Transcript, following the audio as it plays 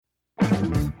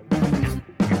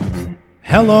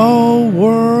Hello,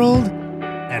 world,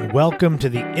 and welcome to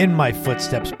the In My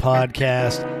Footsteps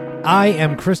podcast. I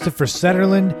am Christopher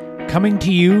Setterland, coming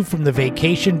to you from the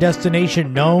vacation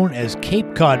destination known as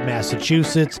Cape Cod,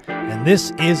 Massachusetts, and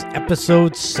this is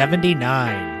episode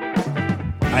 79.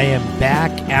 I am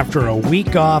back after a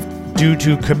week off due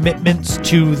to commitments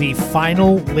to the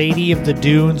final Lady of the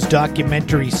Dunes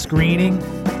documentary screening.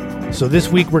 So this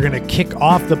week we're going to kick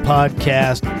off the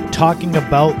podcast talking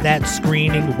about that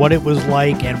screening, what it was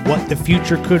like, and what the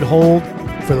future could hold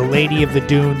for the Lady of the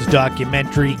Dunes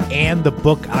documentary and the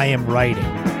book I am writing.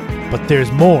 But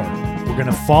there's more. We're going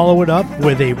to follow it up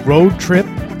with a road trip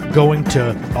going to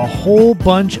a whole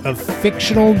bunch of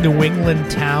fictional New England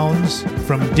towns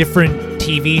from different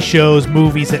TV shows,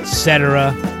 movies,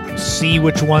 etc. See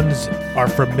which ones are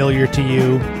familiar to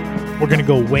you. We're going to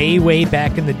go way, way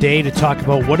back in the day to talk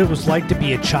about what it was like to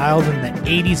be a child in the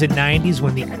 80s and 90s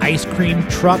when the ice cream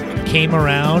truck came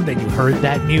around and you heard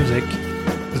that music.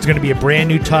 There's going to be a brand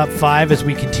new top 5 as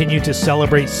we continue to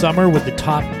celebrate summer with the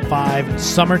top 5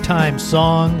 summertime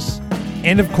songs.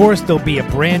 And of course, there'll be a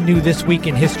brand new This Week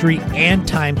in History and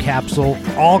Time Capsule,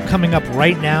 all coming up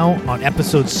right now on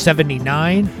episode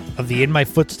 79 of the In My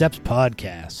Footsteps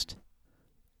podcast.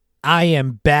 I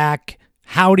am back.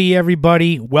 Howdy,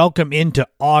 everybody. Welcome into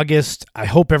August. I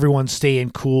hope everyone's staying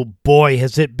cool. Boy,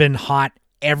 has it been hot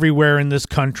everywhere in this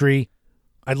country.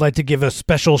 I'd like to give a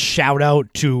special shout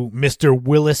out to Mr.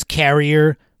 Willis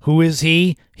Carrier. Who is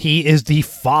he? He is the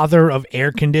father of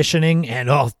air conditioning, and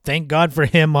thank God for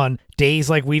him on days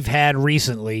like we've had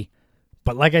recently.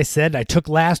 But like I said, I took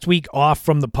last week off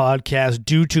from the podcast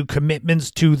due to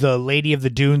commitments to the Lady of the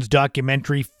Dunes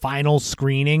documentary final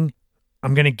screening.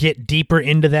 I'm going to get deeper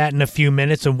into that in a few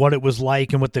minutes and what it was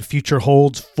like and what the future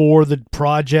holds for the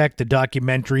project, the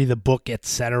documentary, the book,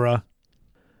 etc.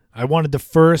 I wanted to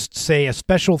first say a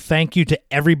special thank you to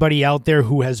everybody out there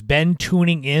who has been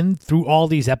tuning in through all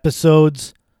these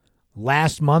episodes.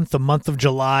 Last month, the month of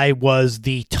July, was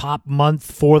the top month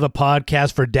for the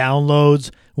podcast for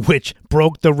downloads, which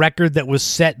broke the record that was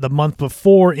set the month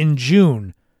before in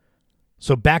June.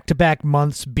 So back-to-back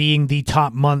months being the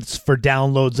top months for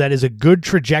downloads, that is a good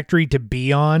trajectory to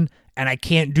be on, and I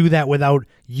can't do that without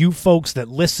you folks that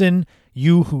listen,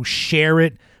 you who share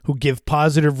it, who give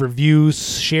positive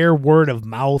reviews, share word of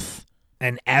mouth.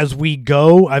 And as we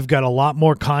go, I've got a lot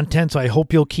more content, so I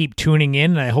hope you'll keep tuning in,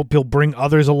 and I hope you'll bring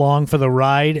others along for the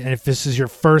ride. And if this is your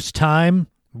first time,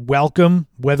 welcome.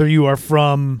 Whether you are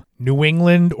from New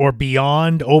England or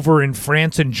beyond, over in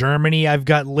France and Germany, I've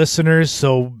got listeners,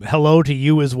 so hello to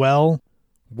you as well.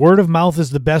 Word of mouth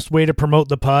is the best way to promote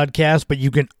the podcast, but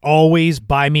you can always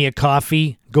buy me a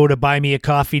coffee. Go to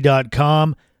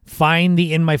buymeacoffee.com, find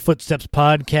the In My Footsteps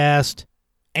podcast.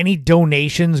 Any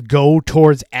donations go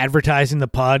towards advertising the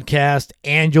podcast,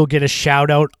 and you'll get a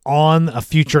shout out on a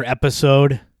future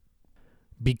episode.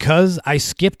 Because I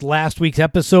skipped last week's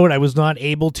episode, I was not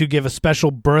able to give a special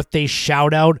birthday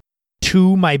shout out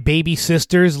to my baby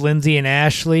sisters, Lindsay and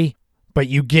Ashley, but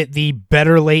you get the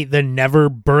better late than never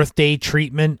birthday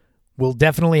treatment. We'll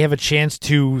definitely have a chance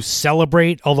to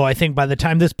celebrate, although I think by the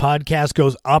time this podcast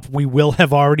goes up, we will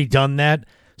have already done that.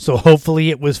 So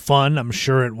hopefully it was fun. I'm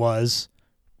sure it was.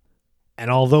 And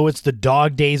although it's the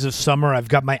dog days of summer, I've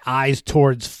got my eyes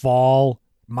towards fall.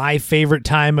 My favorite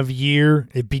time of year.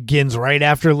 It begins right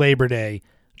after Labor Day.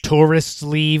 Tourists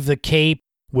leave the Cape,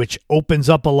 which opens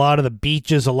up a lot of the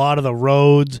beaches, a lot of the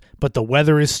roads, but the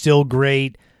weather is still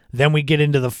great. Then we get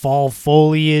into the fall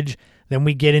foliage. Then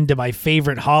we get into my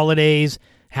favorite holidays,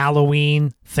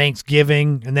 Halloween,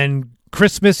 Thanksgiving, and then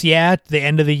Christmas, at the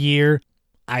end of the year.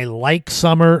 I like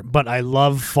summer, but I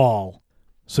love fall.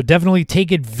 So definitely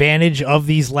take advantage of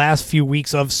these last few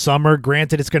weeks of summer.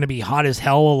 Granted, it's going to be hot as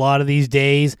hell a lot of these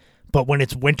days, but when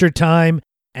it's wintertime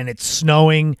and it's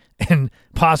snowing and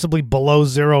possibly below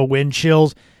zero wind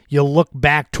chills, you'll look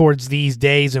back towards these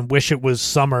days and wish it was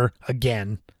summer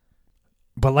again.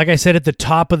 But like I said at the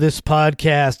top of this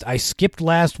podcast, I skipped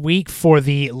last week for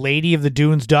the Lady of the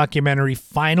Dunes documentary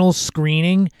final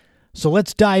screening. So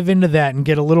let's dive into that and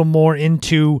get a little more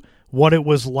into what it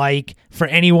was like for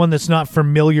anyone that's not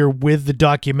familiar with the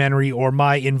documentary or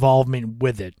my involvement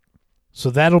with it.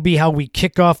 So that'll be how we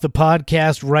kick off the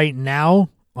podcast right now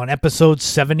on episode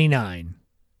 79.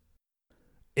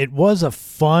 It was a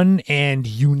fun and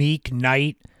unique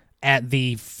night at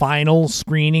the final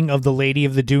screening of the Lady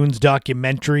of the Dunes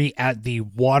documentary at the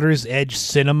Water's Edge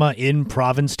Cinema in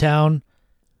Provincetown.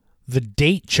 The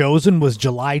date chosen was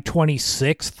July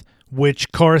 26th,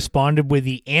 which corresponded with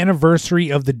the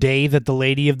anniversary of the day that the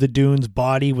Lady of the Dunes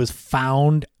body was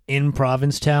found in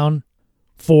Provincetown.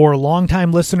 For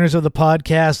longtime listeners of the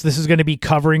podcast, this is going to be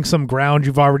covering some ground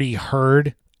you've already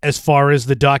heard as far as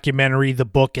the documentary, the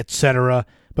book, etc.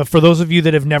 But for those of you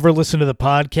that have never listened to the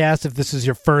podcast, if this is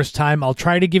your first time, I'll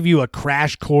try to give you a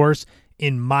crash course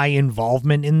in my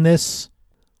involvement in this.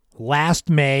 Last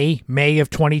May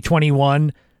of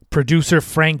 2021, producer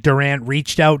Frank Durant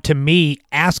reached out to me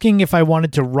asking if I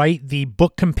wanted to write the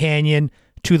book companion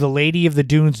to the Lady of the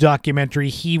Dunes documentary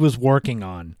he was working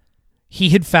on.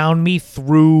 He had found me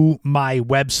through my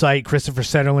website,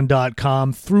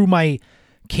 ChristopherSetterland.com, through my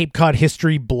Cape Cod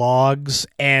history blogs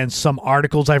and some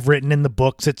articles I've written in the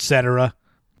books, etc.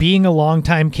 Being a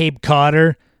longtime Cape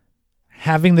Codder,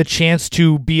 having the chance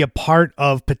to be a part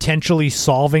of potentially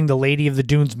solving the Lady of the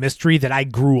Dunes mystery that I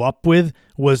grew up with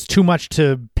was too much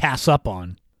to pass up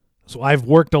on. So I've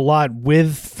worked a lot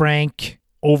with Frank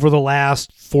over the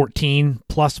last 14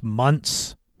 plus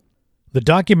months. The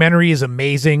documentary is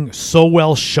amazing, so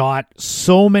well shot,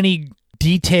 so many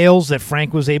details that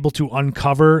Frank was able to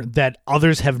uncover that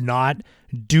others have not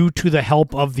due to the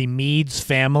help of the Meads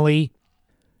family.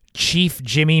 Chief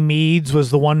Jimmy Meads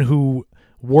was the one who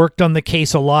worked on the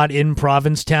case a lot in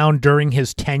Provincetown during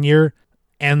his tenure,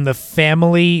 and the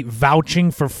family vouching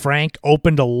for Frank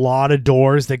opened a lot of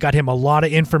doors that got him a lot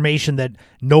of information that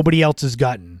nobody else has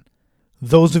gotten.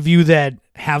 Those of you that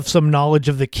have some knowledge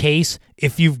of the case,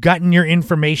 if you've gotten your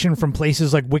information from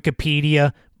places like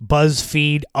Wikipedia,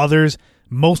 BuzzFeed, others,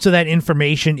 most of that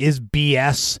information is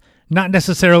BS. Not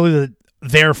necessarily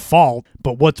their fault,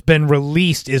 but what's been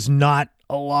released is not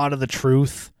a lot of the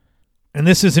truth. And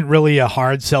this isn't really a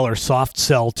hard sell or soft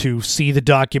sell to see the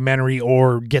documentary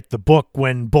or get the book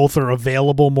when both are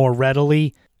available more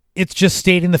readily. It's just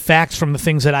stating the facts from the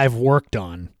things that I've worked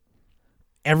on.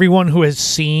 Everyone who has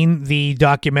seen the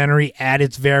documentary at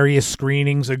its various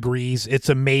screenings agrees. It's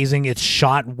amazing. It's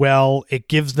shot well. It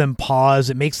gives them pause.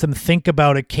 It makes them think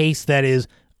about a case that is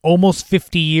almost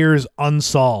 50 years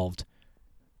unsolved.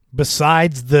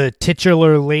 Besides the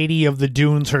titular Lady of the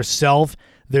Dunes herself,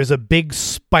 there's a big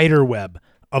spider web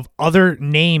of other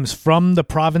names from the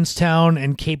Provincetown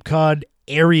and Cape Cod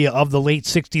area of the late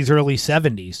 60s, early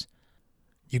 70s.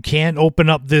 You can't open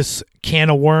up this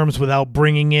can of worms without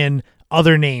bringing in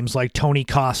other names like Tony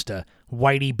Costa,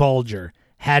 Whitey Bulger,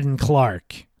 Haddon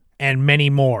Clark, and many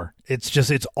more.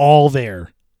 It's all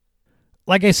there.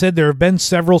 Like I said, there have been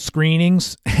several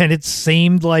screenings, and it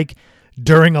seemed like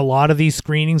during a lot of these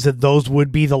screenings that those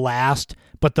would be the last,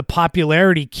 but the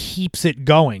popularity keeps it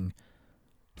going.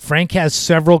 Frank has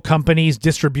several companies,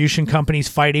 distribution companies,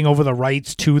 fighting over the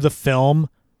rights to the film,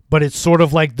 but it's sort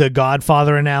of like the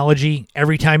Godfather analogy.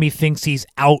 Every time he thinks he's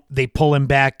out, they pull him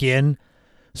back in.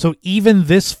 So even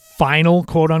this final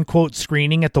quote-unquote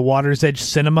screening at the Water's Edge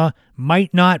Cinema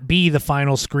might not be the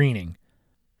final screening.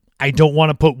 I don't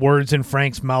want to put words in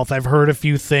Frank's mouth. I've heard a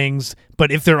few things,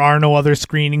 but if there are no other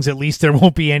screenings, at least there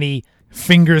won't be any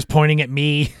fingers pointing at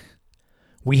me.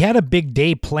 We had a big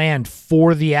day planned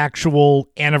for the actual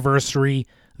anniversary.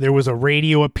 There was a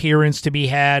radio appearance to be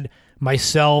had.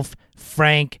 Myself,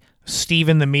 Frank,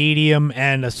 Stephen the Medium,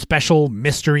 and a special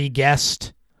mystery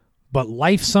guest. But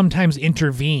life sometimes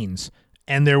intervenes,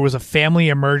 and there was a family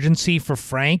emergency for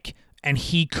Frank, and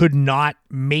he could not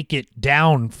make it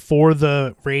down for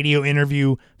the radio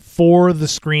interview, for the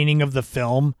screening of the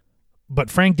film. But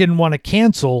Frank didn't want to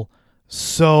cancel,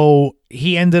 so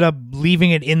he ended up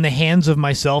leaving it in the hands of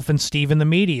myself and Stephen the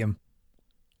Medium.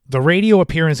 The radio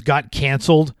appearance got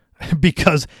canceled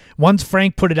because once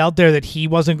Frank put it out there that he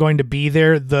wasn't going to be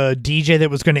there, the DJ that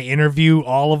was going to interview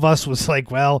all of us was like,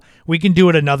 well, we can do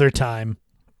it another time,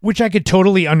 which I could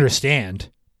totally understand.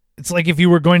 It's like if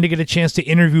you were going to get a chance to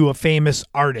interview a famous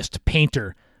artist,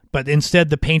 painter, but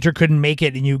instead the painter couldn't make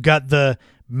it and you got the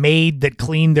maid that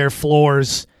cleaned their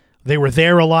floors. They were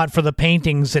there a lot for the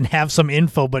paintings and have some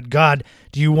info, but God,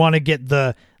 do you want to get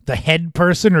the head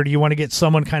person or do you want to get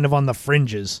someone kind of on the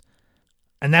fringes?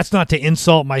 And that's not to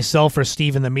insult myself or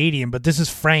Stephen the Medium, but this is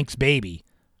Frank's baby.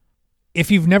 If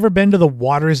you've never been to the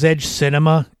Water's Edge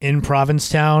Cinema in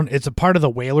Provincetown, it's a part of the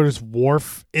Whalers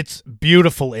Wharf. It's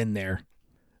beautiful in there.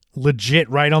 Legit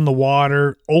right on the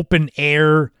water, open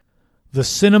air. The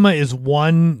cinema is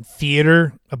one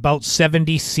theater, about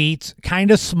 70 seats,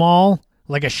 kind of small,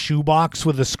 like a shoebox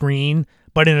with a screen,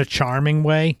 but in a charming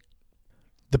way.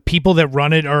 The people that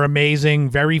run it are amazing,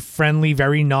 very friendly,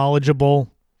 very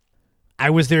knowledgeable. I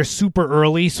was there super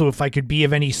early, so if I could be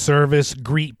of any service,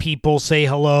 greet people, say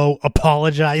hello,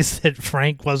 apologize that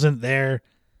Frank wasn't there.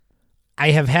 I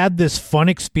have had this fun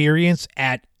experience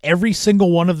at every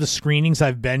single one of the screenings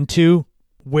I've been to,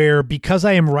 where because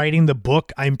I am writing the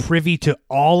book, I'm privy to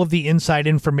all of the inside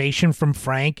information from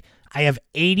Frank. I have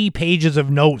 80 pages of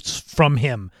notes from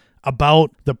him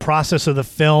about the process of the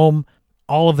film,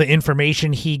 all of the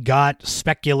information he got,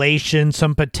 speculation,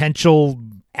 some potential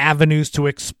avenues to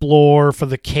explore for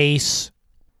the case.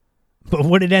 But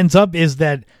what it ends up is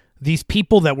that these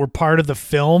people that were part of the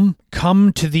film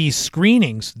come to these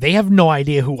screenings. They have no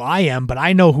idea who I am, but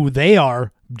I know who they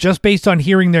are just based on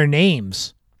hearing their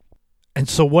names. And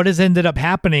so what has ended up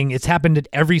happening, it's happened at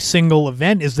every single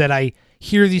event, is that I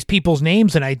hear these people's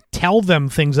names and I tell them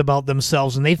things about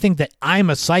themselves and they think that I'm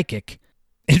a psychic.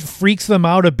 It freaks them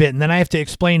out a bit, and then I have to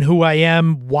explain who I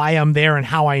am, why I'm there, and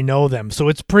how I know them. So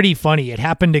it's pretty funny. It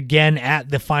happened again at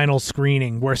the final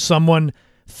screening where someone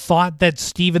thought that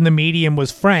Steven the Medium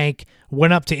was Frank,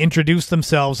 went up to introduce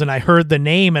themselves, and I heard the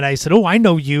name and I said, "Oh, I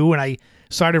know you," and I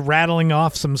started rattling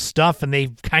off some stuff and they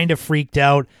kind of freaked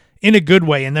out in a good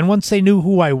way. And then once they knew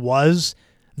who I was,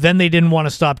 then they didn't want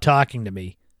to stop talking to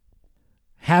me.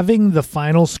 Having the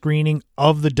final screening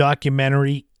of the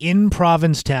documentary in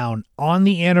Provincetown on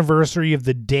the anniversary of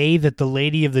the day that the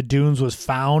Lady of the Dunes was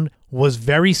found was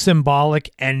very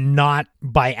symbolic and not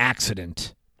by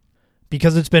accident.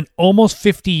 Because it's been almost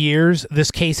 50 years, this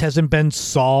case hasn't been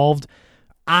solved.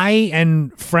 I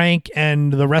and Frank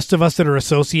and the rest of us that are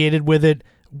associated with it,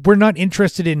 we're not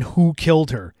interested in who killed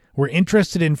her. We're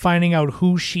interested in finding out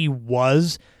who she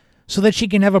was so that she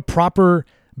can have a proper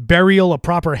burial, a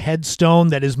proper headstone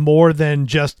that is more than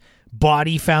just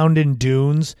body found in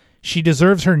dunes. She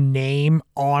deserves her name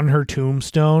on her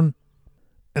tombstone.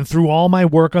 And through all my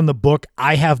work on the book,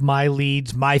 I have my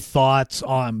leads, my thoughts,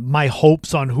 on my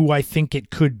hopes on who I think it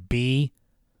could be.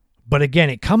 But again,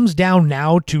 it comes down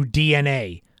now to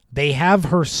DNA. They have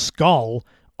her skull.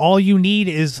 All you need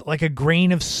is like a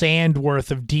grain of sand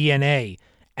worth of DNA.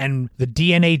 And the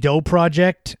DNA Doe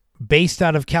Project, based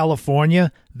out of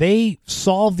California, they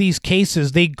solve these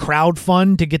cases. They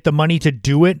crowdfund to get the money to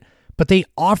do it, but they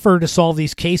offer to solve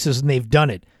these cases, and they've done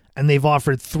it. And they've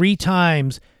offered 3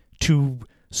 times to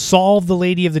solve the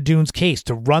Lady of the Dunes case,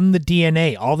 to run the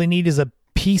DNA. All they need is a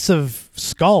piece of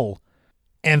skull.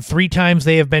 And 3 times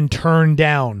they have been turned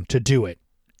down to do it.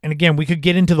 And again, we could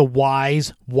get into the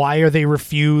whys. Why are they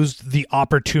refused the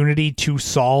opportunity to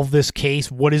solve this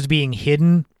case? What is being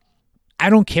hidden? I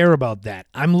don't care about that.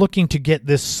 I'm looking to get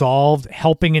this solved,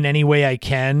 helping in any way I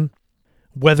can,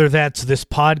 whether that's this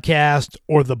podcast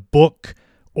or the book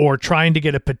or trying to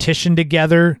get a petition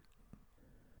together.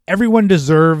 Everyone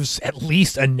deserves at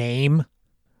least a name.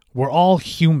 We're all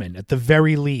human at the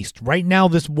very least. Right now,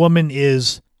 this woman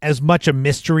is as much a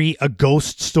mystery, a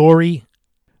ghost story.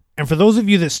 And for those of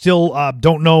you that still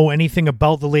don't know anything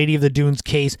about the Lady of the Dunes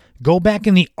case, go back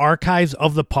in the archives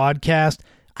of the podcast.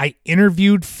 I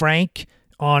interviewed Frank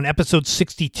on episode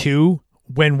 62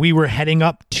 when we were heading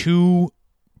up to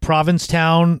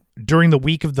Provincetown during the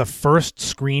week of the first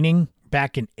screening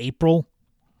back in April.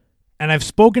 And I've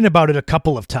spoken about it a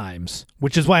couple of times,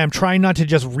 which is why I'm trying not to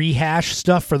just rehash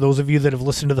stuff for those of you that have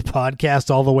listened to the podcast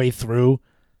all the way through.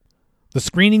 The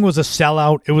screening was a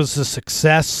sellout. It was a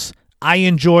success. I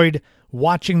enjoyed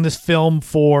watching this film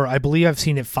for, I believe I've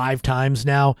seen it 5 times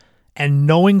now, and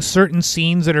knowing certain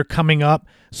scenes that are coming up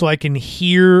so I can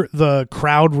hear the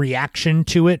crowd reaction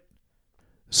to it.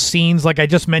 Scenes like I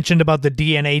just mentioned about the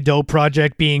DNA Doe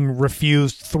Project being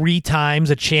refused 3 times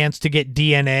a chance to get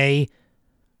DNA.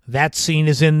 That scene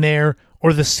is in there.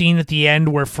 Or the scene at the end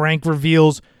where Frank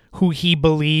reveals who he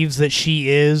believes that she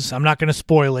is. I'm not going to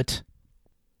spoil it.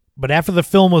 But after the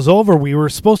film was over, we were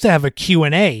supposed to have a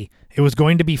Q&A. It was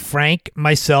going to be Frank,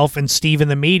 myself, and Steven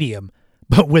the Medium.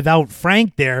 But without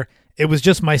Frank there, it was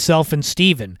just myself and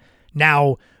Steven.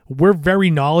 Now, we're very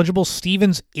knowledgeable.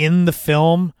 Steven's in the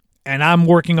film, and I'm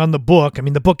working on the book. I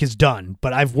mean, the book is done,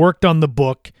 but I've worked on the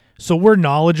book, so we're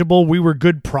knowledgeable. We were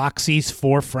good proxies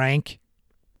for Frank.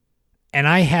 And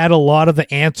I had a lot of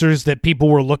the answers that people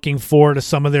were looking for to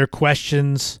some of their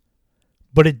questions.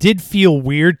 But it did feel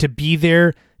weird to be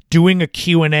there doing a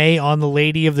Q&A on the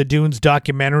Lady of the Dunes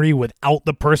documentary without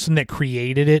the person that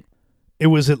created it. It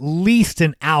was at least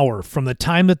an hour from the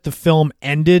time that the film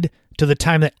ended to the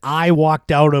time that I walked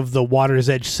out of the Water's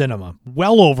Edge Cinema.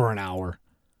 Well over an hour.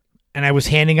 And I was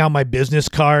handing out my business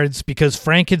cards because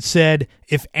Frank had said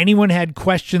if anyone had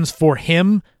questions for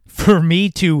him, for me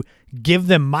to give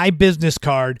them my business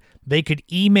card, they could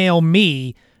email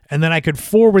me, and then I could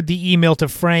forward the email to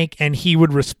Frank and he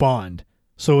would respond.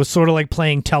 So it was sort of like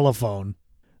playing telephone.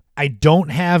 I don't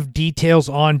have details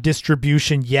on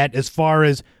distribution yet as far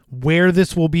as where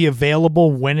this will be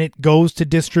available when it goes to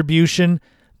distribution.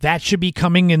 That should be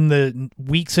coming in the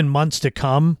weeks and months to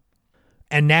come.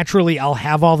 And naturally, I'll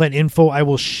have all that info. I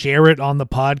will share it on the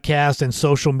podcast and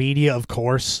social media, of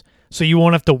course. so you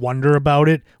won't have to wonder about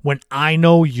it. When I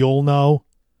know, you'll know.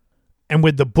 And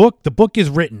with the book is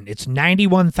written. It's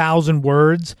 91,000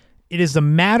 words. It is a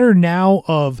matter now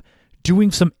of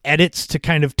doing some edits to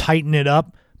kind of tighten it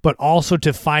up, but also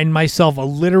to find myself a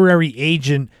literary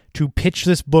agent to pitch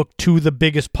this book to the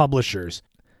biggest publishers.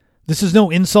 This is no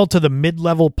insult to the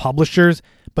mid-level publishers,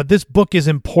 but this book is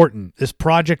important. This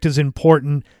project is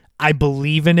important. I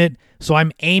believe in it, so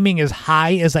I'm aiming as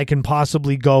high as I can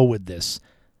possibly go with this.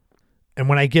 And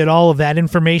when I get all of that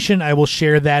information, I will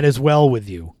share that as well with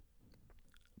you.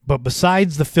 But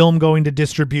besides the film going to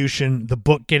distribution, the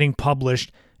book getting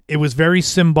published, it was very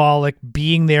symbolic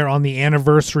being there on the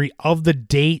anniversary of the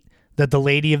date that the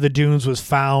Lady of the Dunes was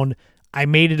found. I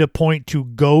made it a point to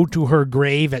go to her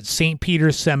grave at St.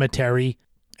 Peter's Cemetery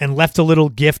and left a little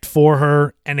gift for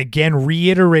her, and again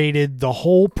reiterated the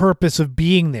whole purpose of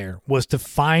being there was to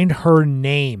find her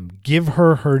name, give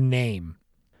her her name.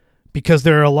 Because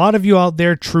there are a lot of you out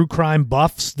there, true crime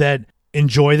buffs, that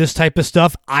enjoy this type of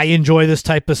stuff. I enjoy this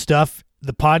type of stuff.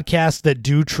 The podcasts that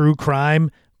do true crime,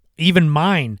 even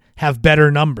mine, have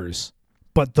better numbers.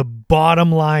 But the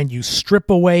bottom line, you strip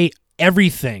away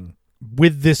everything.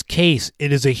 With this case,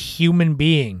 it is a human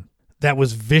being that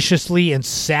was viciously and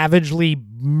savagely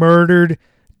murdered,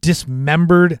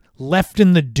 dismembered, left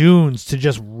in the dunes to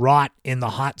just rot in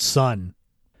the hot sun.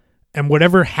 And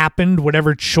whatever happened,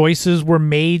 whatever choices were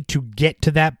made to get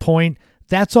to that point,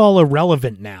 that's all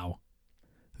irrelevant now.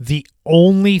 The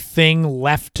only thing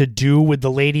left to do with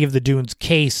the Lady of the Dunes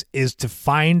case is to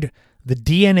find the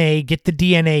DNA,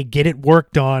 get it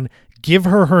worked on, give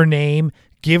her her name,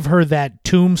 give her that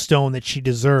tombstone that she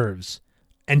deserves,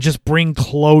 and just bring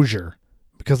closure.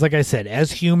 Because like I said,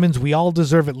 as humans, we all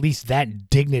deserve at least that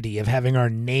dignity of having our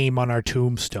name on our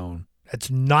tombstone.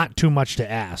 That's not too much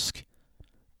to ask.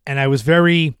 And I was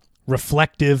very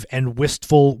reflective and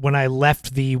wistful when I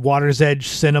left the Water's Edge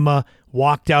Cinema,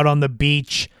 walked out on the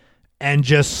beach, and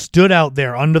just stood out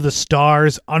there under the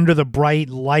stars, under the bright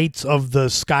lights of the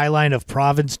skyline of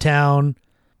Provincetown,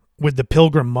 with the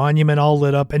Pilgrim Monument all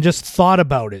lit up, and just thought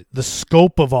about it, the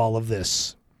scope of all of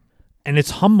this. And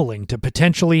it's humbling to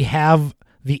potentially have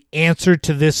the answer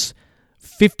to this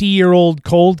 50-year-old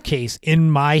cold case in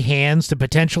my hands, to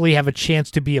potentially have a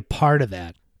chance to be a part of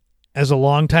that. As a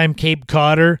longtime Cape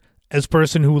Codder, as a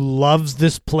person who loves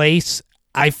this place,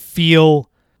 I feel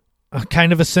a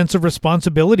kind of a sense of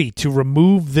responsibility to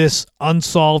remove this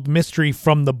unsolved mystery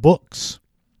from the books.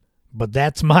 But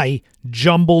that's my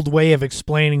jumbled way of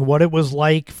explaining what it was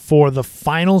like for the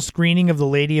final screening of the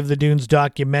Lady of the Dunes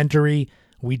documentary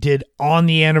we did on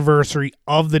the anniversary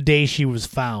of the day she was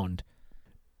found.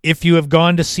 If you have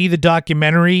gone to see the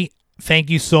documentary, thank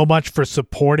you so much for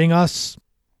supporting us,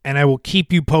 and I will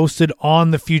keep you posted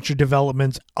on the future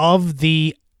developments of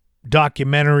the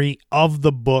documentary, of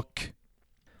the book,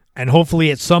 and hopefully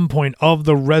at some point of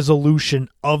the resolution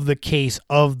of the case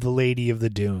of the Lady of the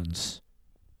Dunes.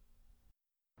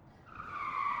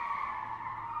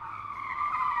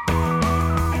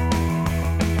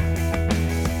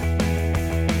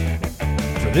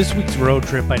 For this week's road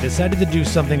trip, I decided to do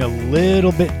something a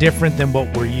little bit different than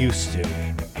what we're used to.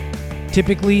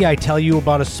 Typically, I tell you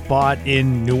about a spot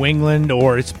in New England,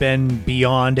 or it's been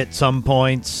beyond at some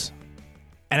points,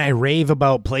 and I rave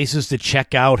about places to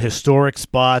check out, historic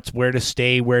spots, where to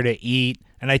stay, where to eat,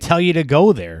 and I tell you to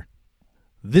go there.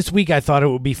 This week, I thought it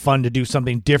would be fun to do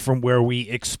something different where we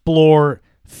explore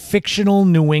fictional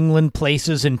New England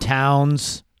places and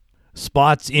towns,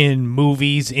 spots in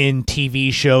movies, in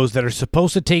TV shows that are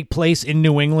supposed to take place in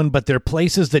New England, but they're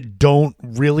places that don't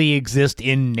really exist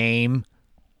in name.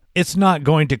 It's not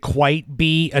going to quite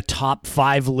be a top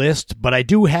 5 list, but I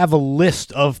do have a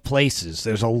list of places.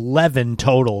 There's 11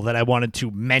 total that I wanted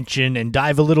to mention and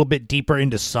dive a little bit deeper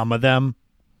into some of them.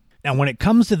 Now, when it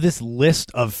comes to this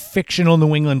list of fictional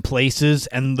New England places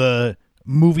and the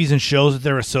movies and shows that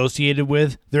they're associated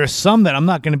with, there are some that I'm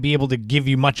not going to be able to give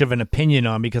you much of an opinion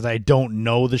on because I don't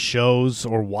know the shows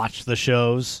or watch the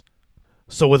shows.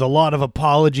 So with a lot of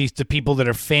apologies to people that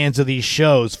are fans of these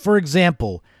shows, for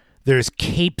example, there's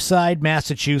Capeside,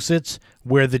 Massachusetts,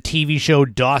 where the TV show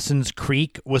Dawson's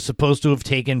Creek was supposed to have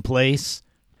taken place.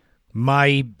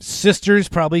 My sisters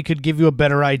probably could give you a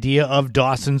better idea of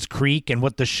Dawson's Creek and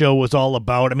what the show was all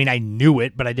about. I mean, I knew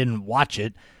it, but I didn't watch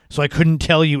it, so I couldn't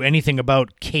tell you anything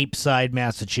about Capeside,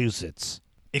 Massachusetts.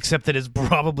 Except that it's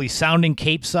probably sounding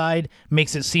Capeside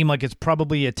makes it seem like it's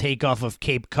probably a takeoff of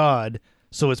Cape Cod,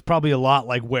 so it's probably a lot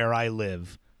like where I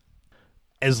live.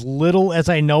 As little as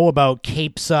I know about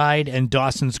Capeside and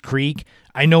Dawson's Creek,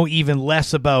 I know even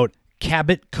less about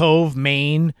Cabot Cove,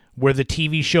 Maine, where the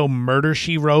TV show Murder,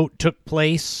 She Wrote took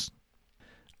place.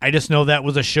 I just know that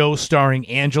was a show starring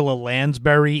Angela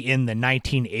Lansbury in the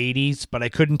 1980s, but I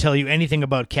couldn't tell you anything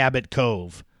about Cabot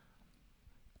Cove.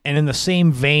 And in the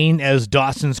same vein as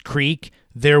Dawson's Creek,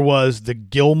 there was the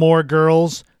Gilmore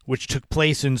Girls, which took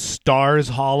place in Stars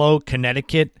Hollow,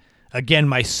 Connecticut. Again,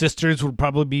 my sisters would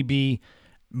probably be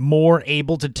more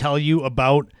able to tell you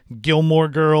about Gilmore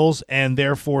Girls and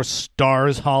therefore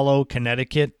Stars Hollow,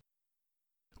 Connecticut.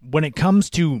 When it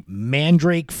comes to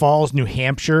Mandrake Falls, New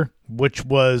Hampshire, which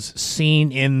was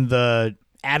seen in the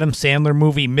Adam Sandler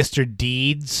movie Mr.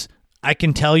 Deeds, I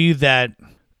can tell you that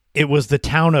it was the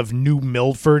town of New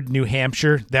Milford, New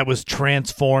Hampshire, that was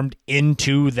transformed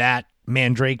into that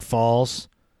Mandrake Falls.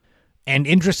 And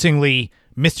interestingly,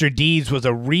 Mr. Deeds was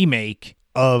a remake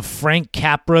of Frank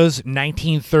Capra's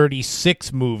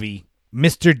 1936 movie,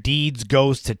 Mr. Deeds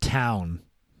Goes to Town.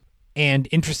 And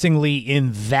interestingly,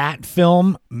 in that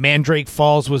film, Mandrake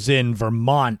Falls was in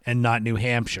Vermont and not New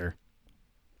Hampshire.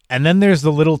 And then there's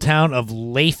the little town of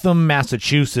Latham,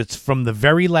 Massachusetts, from the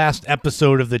very last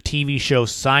episode of the TV show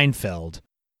Seinfeld.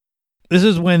 This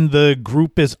is when the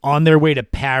group is on their way to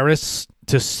Paris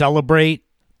to celebrate,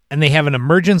 and they have an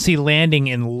emergency landing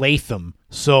in Latham.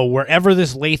 So wherever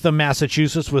this Latham,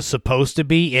 Massachusetts was supposed to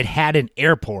be, it had an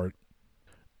airport.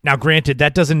 Now, granted,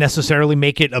 that doesn't necessarily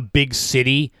make it a big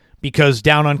city, because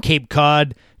down on Cape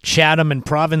Cod, Chatham and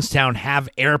Provincetown have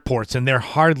airports, and they're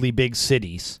hardly big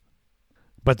cities.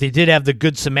 But they did have the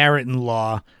Good Samaritan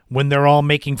law when they're all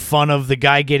making fun of the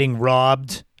guy getting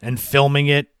robbed and filming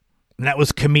it. And that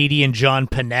was comedian John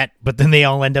Panette, but then they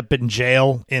all end up in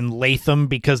jail in Latham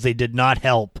because they did not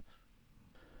help.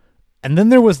 And then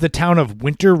there was the town of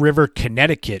Winter River,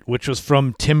 Connecticut, which was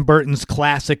from Tim Burton's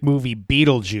classic movie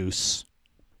Beetlejuice.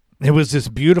 It was this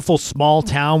beautiful small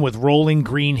town with rolling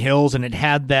green hills, and it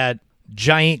had that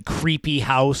giant creepy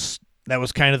house that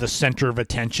was kind of the center of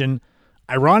attention.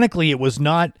 Ironically, it was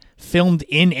not filmed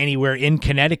in anywhere in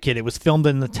Connecticut. It was filmed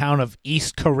in the town of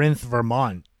East Corinth,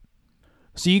 Vermont.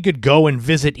 So you could go and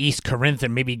visit East Corinth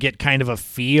and maybe get kind of a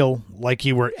feel like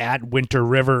you were at Winter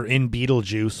River in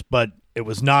Beetlejuice, but it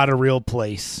was not a real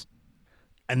place.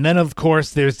 And then, of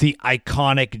course, there's the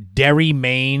iconic Derry,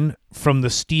 Maine, from the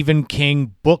Stephen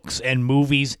King books and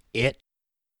movies It.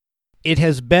 It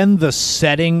has been the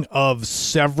setting of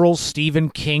several Stephen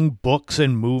King books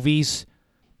and movies,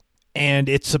 and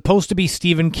it's supposed to be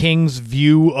Stephen King's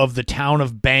view of the town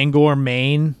of Bangor,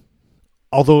 Maine.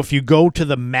 Although if you go to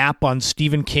the map on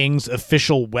Stephen King's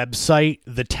official website,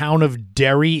 the town of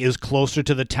Derry is closer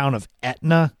to the town of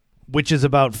Etna, which is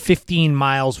about 15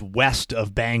 miles west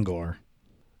of Bangor.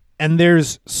 And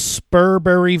there's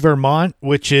Spurbury, Vermont,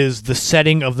 which is the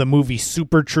setting of the movie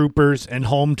Super Troopers and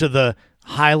home to the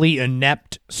highly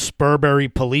inept Spurbury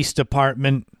Police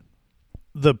Department.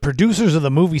 The producers of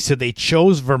the movie said they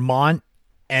chose Vermont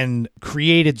and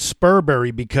created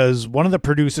Spurbury because one of the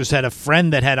producers had a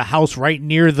friend that had a house right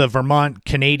near the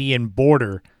Vermont-Canadian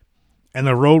border, and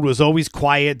the road was always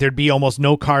quiet. There'd be almost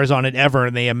no cars on it ever,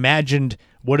 and they imagined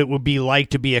what it would be like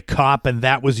to be a cop, and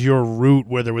that was your route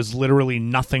where there was literally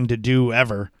nothing to do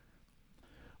ever.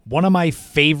 One of my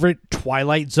favorite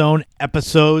Twilight Zone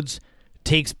episodes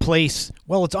takes place,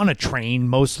 well, it's on a train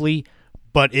mostly,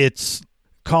 but it's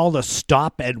called A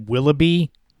Stop at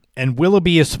Willoughby, and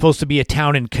Willoughby is supposed to be a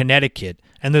town in Connecticut,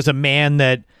 and there's a man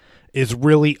that is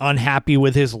really unhappy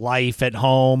with his life at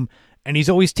home, and he's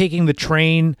always taking the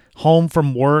train home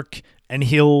from work, and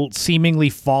he'll seemingly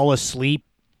fall asleep,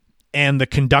 and the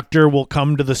conductor will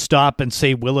come to the stop and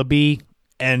say Willoughby,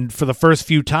 and for the first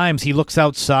few times he looks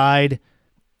outside,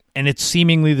 and it's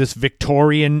seemingly this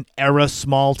Victorian-era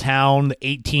small town, the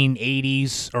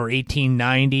 1880s or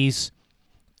 1890s,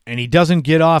 and he doesn't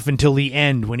get off until the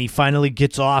end when he finally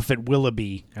gets off at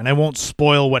Willoughby, and I won't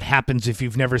spoil what happens if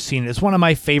you've never seen it. It's one of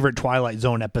my favorite Twilight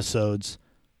Zone episodes.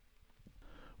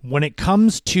 When it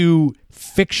comes to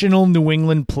fictional New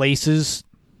England places,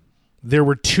 there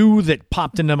were two that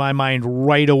popped into my mind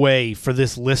right away for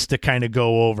this list to kind of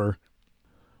go over.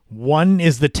 One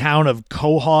is the town of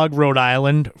Quahog, Rhode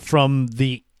Island, from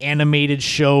the animated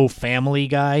show Family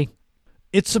Guy.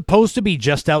 It's supposed to be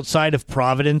just outside of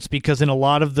Providence because in a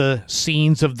lot of the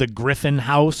scenes of the Griffin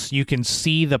House, you can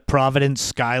see the Providence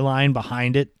skyline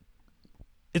behind it.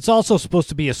 It's also supposed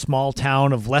to be a small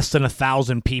town of less than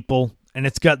 1,000 people, and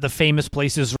it's got the famous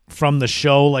places from the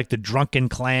show like the Drunken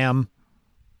Clam.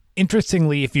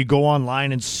 Interestingly, if you go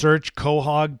online and search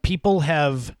Quahog, people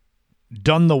have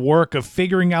done the work of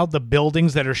figuring out the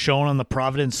buildings that are shown on the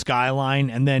Providence skyline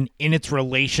and then in its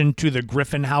relation to the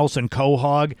Griffin House and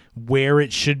Quahog, where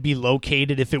it should be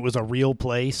located if it was a real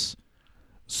place.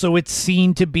 So it's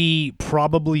seen to be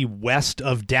probably west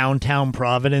of downtown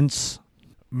Providence,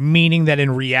 meaning that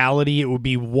in reality it would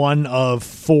be one of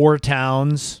 4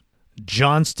 towns: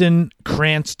 Johnston,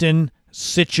 Cranston,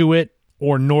 Scituate,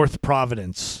 or North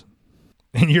Providence.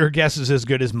 And your guess is as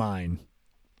good as mine.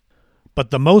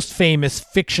 But the most famous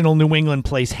fictional New England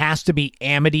place has to be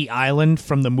Amity Island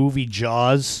from the movie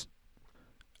Jaws.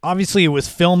 Obviously, it was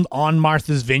filmed on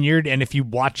Martha's Vineyard, and if you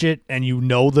watch it and you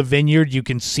know the vineyard, you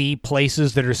can see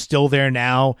places that are still there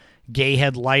now.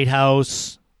 Gayhead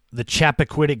Lighthouse, the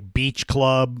Chappaquiddick Beach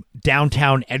Club,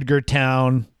 downtown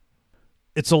Edgartown.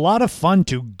 It's a lot of fun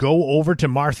to go over to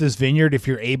Martha's Vineyard if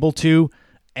you're able to,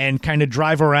 and kind of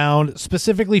drive around,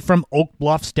 specifically from Oak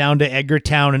Bluffs down to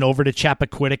Edgartown and over to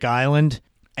Chappaquiddick Island,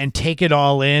 and take it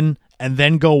all in, and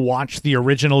then go watch the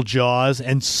original Jaws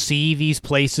and see these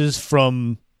places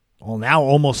from, well, now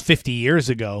almost 50 years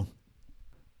ago.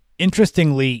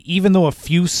 Interestingly, even though a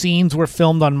few scenes were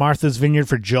filmed on Martha's Vineyard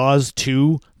for Jaws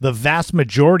 2, the vast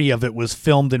majority of it was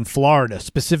filmed in Florida,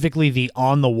 specifically the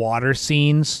on-the-water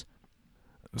scenes,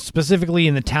 specifically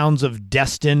in the towns of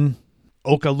Destin,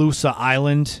 Okaloosa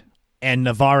Island, and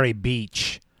Navarre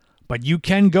Beach. But you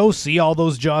can go see all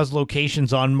those Jaws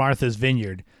locations on Martha's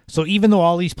Vineyard. So even though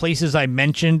all these places I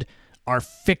mentioned are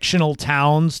fictional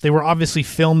towns, they were obviously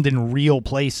filmed in real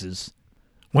places.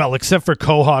 Well, except for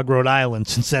Quahog, Rhode Island,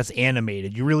 since that's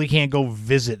animated. You really can't go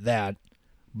visit that.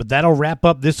 But that'll wrap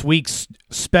up this week's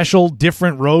special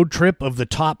different road trip of the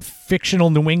top fictional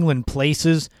New England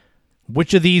places.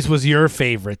 Which of these was your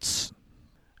favorites?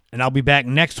 And I'll be back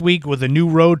next week with a new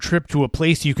road trip to a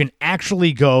place you can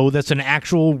actually go that's an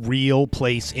actual real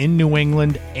place in New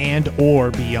England and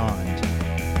or beyond.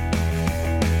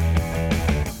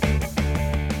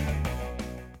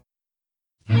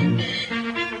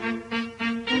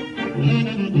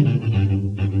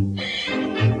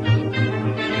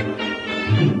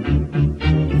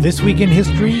 This week in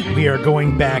history, we are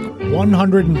going back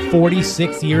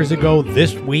 146 years ago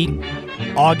this week,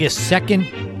 August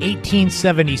 2nd,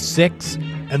 1876,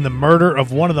 and the murder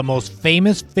of one of the most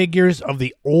famous figures of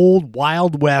the old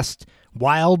Wild West,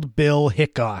 Wild Bill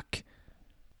Hickok.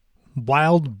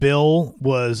 Wild Bill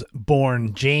was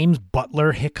born James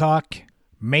Butler Hickok,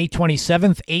 May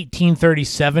 27th,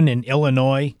 1837 in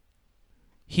Illinois.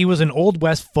 He was an Old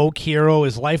West folk hero.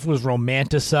 His life was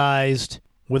romanticized,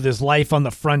 with his life on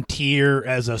the frontier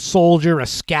as a soldier, a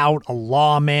scout, a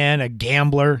lawman, a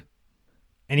gambler.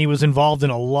 And he was involved in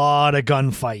a lot of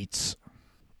gunfights.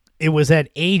 It was at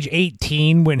age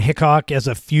 18 when Hickok, as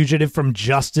a fugitive from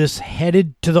justice,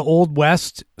 headed to the Old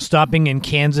West, stopping in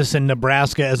Kansas and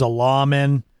Nebraska as a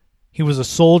lawman. He was a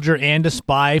soldier and a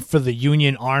spy for the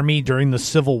Union Army during the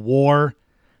Civil War.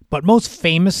 But most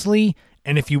famously,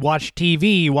 and if you watch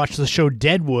TV, you watch the show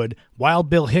Deadwood, Wild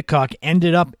Bill Hickok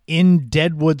ended up in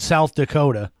Deadwood, South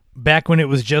Dakota, back when it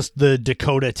was just the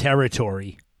Dakota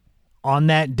Territory. On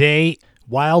that day,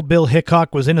 Wild Bill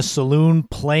Hickok was in a saloon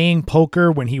playing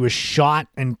poker when he was shot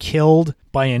and killed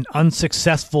by an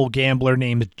unsuccessful gambler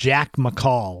named Jack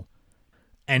McCall.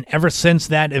 And ever since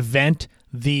that event,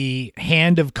 the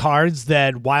hand of cards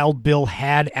that Wild Bill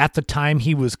had at the time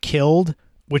he was killed,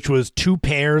 which was 2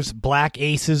 pairs, black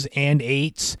aces and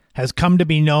 8s, has come to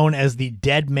be known as the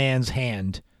Dead Man's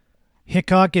Hand.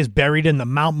 Hickok is buried in the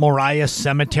Mount Moriah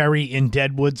Cemetery in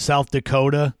Deadwood, South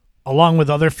Dakota, along with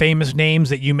other famous names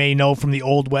that you may know from the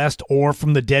Old West or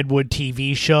from the Deadwood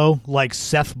TV show, like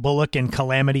Seth Bullock and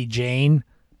Calamity Jane.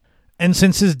 And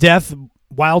since his death,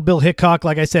 Wild Bill Hickok,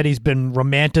 like I said, he's been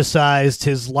romanticized.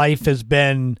 His life has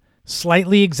been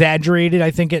slightly exaggerated,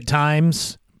 I think, at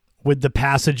times, with the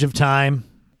passage of time.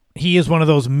 He is one of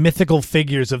those mythical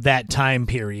figures of that time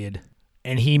period.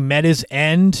 And he met his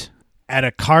end at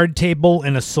a card table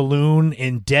in a saloon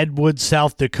in Deadwood,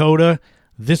 South Dakota,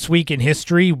 this week in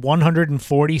history,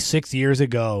 146 years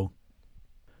ago.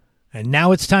 And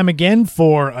now it's time again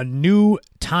for a new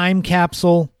time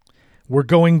capsule. We're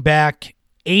going back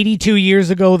 82 years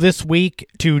ago this week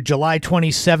to July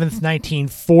 27th,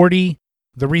 1940.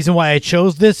 The reason why I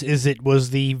chose this is it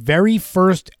was the very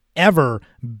first ever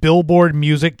Billboard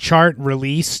music chart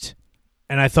released,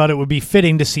 and I thought it would be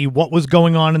fitting to see what was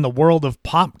going on in the world of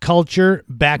pop culture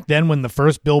back then when the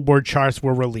first Billboard charts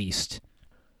were released.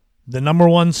 The number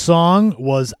 1 song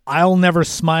was I'll Never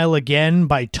Smile Again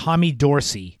by Tommy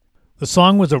Dorsey. The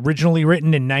song was originally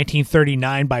written in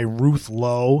 1939 by Ruth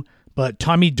Lowe, but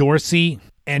Tommy Dorsey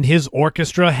and his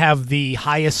orchestra have the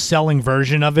highest selling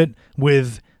version of it,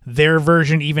 with their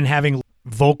version even having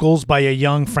vocals by a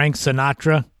young Frank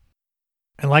Sinatra.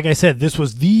 And like I said, this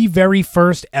was the very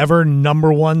first ever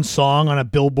number 1 song on a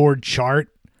Billboard chart.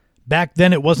 Back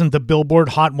then, it wasn't the Billboard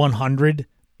Hot 100.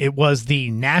 It was the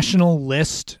national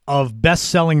list of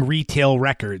best-selling retail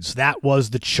records. That was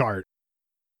the chart.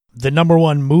 The number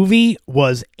one movie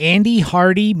was Andy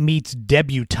Hardy Meets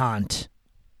Debutante.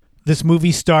 This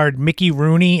movie starred Mickey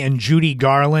Rooney and Judy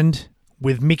Garland,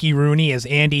 with Mickey Rooney as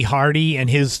Andy Hardy, and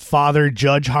his father,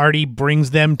 Judge Hardy,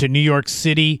 brings them to New York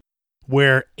City,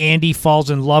 where Andy falls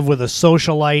in love with a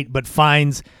socialite but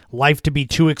finds life to be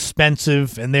too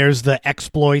expensive, and there's the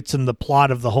exploits and the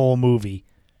plot of the whole movie.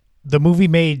 The movie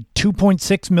made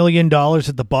 $2.6 million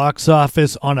at the box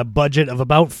office on a budget of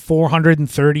about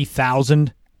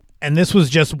 $430,000. And this was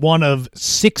just one of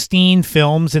 16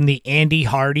 films in the Andy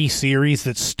Hardy series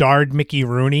that starred Mickey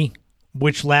Rooney,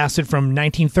 which lasted from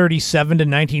 1937 to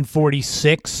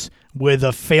 1946, with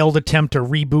a failed attempt to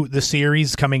reboot the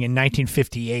series coming in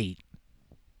 1958.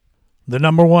 The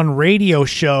number one radio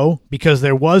show, because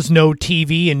there was no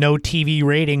TV and no TV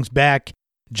ratings back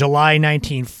July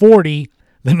 1940,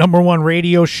 the number one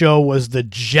radio show was the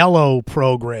Jell-O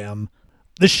program.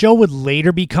 The show would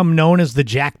later become known as The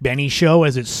Jack Benny Show,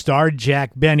 as it starred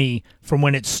Jack Benny from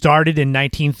when it started in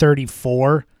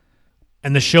 1934.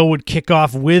 And the show would kick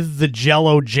off with the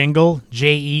Jell-O jingle,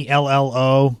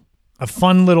 Jello. A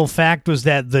fun little fact was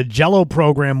that the Jell-O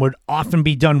program would often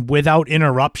be done without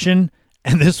interruption,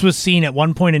 and this was seen at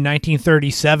one point in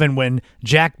 1937 when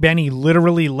Jack Benny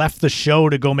literally left the show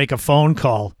to go make a phone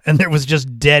call, and there was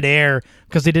just dead air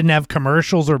because they didn't have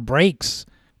commercials or breaks.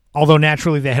 Although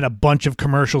naturally they had a bunch of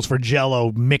commercials for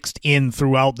Jell-O mixed in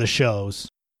throughout the shows.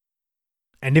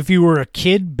 And if you were a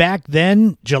kid back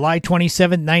then, July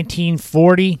 27,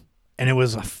 1940, and it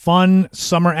was a fun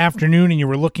summer afternoon and you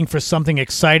were looking for something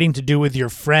exciting to do with your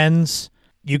friends,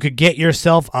 you could get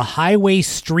yourself a Highway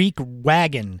Streak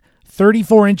wagon,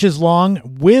 34 inches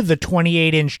long with a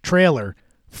 28-inch trailer,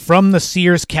 from the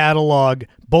Sears catalog,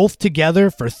 both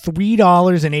together for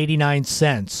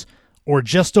 $3.89. Or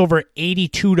just over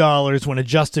 $82 when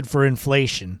adjusted for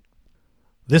inflation.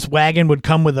 This wagon would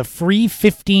come with a free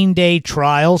 15-day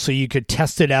trial so you could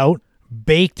test it out.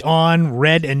 Baked on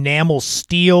red enamel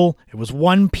steel. It was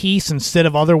one piece instead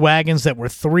of other wagons that were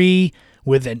three,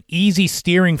 with an easy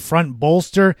steering front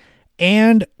bolster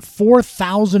and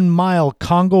 4,000-mile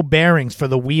Congo bearings for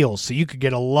the wheels, so you could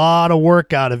get a lot of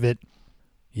work out of it.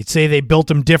 You'd say they built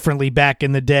them differently back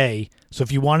in the day. So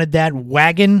if you wanted that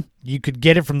wagon, you could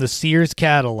get it from the Sears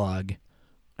catalog.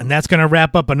 And that's going to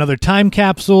wrap up another time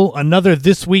capsule, another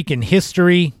This Week in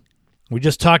History. We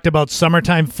just talked about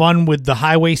summertime fun with the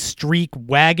Highway Streak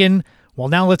wagon. Well,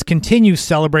 now let's continue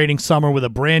celebrating summer with a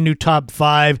brand new top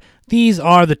 5. These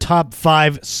are the top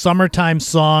 5 summertime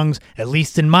songs, at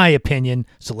least in my opinion,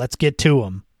 so let's get to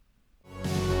them.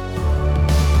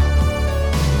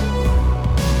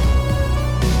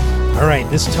 All right,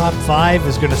 this top 5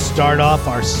 is going to start off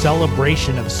our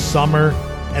celebration of summer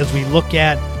as we look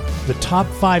at the top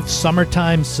 5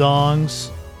 summertime songs,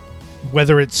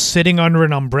 whether it's sitting under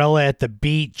an umbrella at the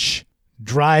beach,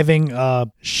 driving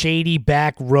a shady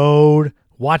back road,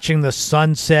 watching the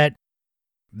sunset.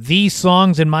 These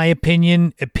songs, in my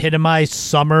opinion, epitomize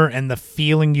summer and the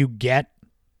feeling you get.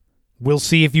 We'll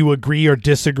see if you agree or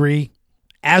disagree.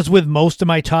 As with most of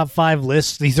my top 5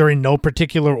 lists, these are in no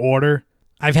particular order.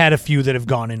 I've had a few that have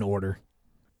gone in order.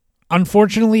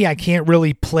 Unfortunately, I can't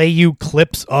really play you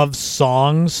clips of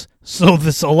songs, so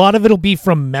a lot of it'll be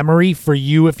from memory for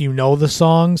you if you know the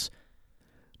songs.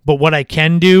 But what I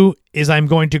can do is I'm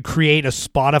going to create a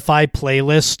Spotify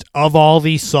playlist of all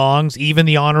these songs, even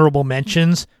the honorable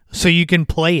mentions, so you can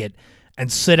play it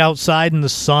and sit outside in the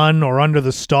sun or under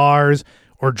the stars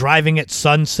or driving at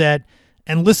sunset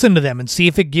and listen to them and see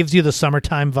if it gives you the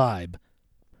summertime vibe.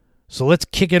 So let's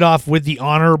kick it off with the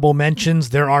honorable mentions.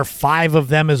 There are 5 of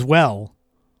them as well.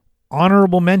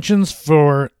 Honorable mentions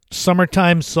for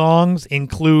summertime songs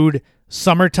include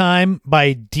Summertime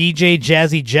by DJ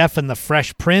Jazzy Jeff and the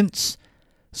Fresh Prince,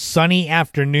 Sunny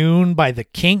Afternoon by the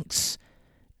Kinks,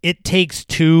 It Takes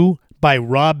Two by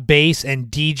Rob Bass and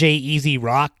DJ Easy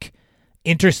Rock,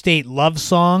 Interstate Love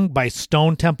Song by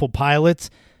Stone Temple Pilots,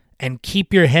 and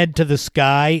Keep Your Head to the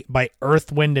Sky by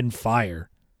Earth, Wind, and Fire.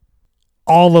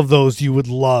 All of those you would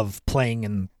love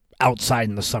playing outside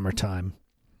in the summertime.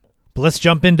 But let's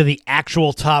jump into the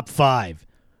actual top 5.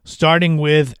 Starting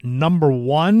with number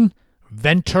 1,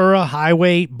 Ventura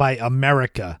Highway by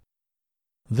America.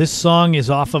 This song is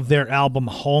off of their album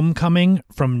Homecoming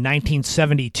from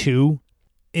 1972.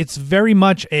 It's very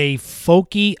much a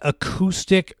folky,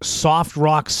 acoustic, soft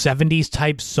rock 70s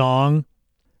type song.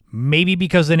 Maybe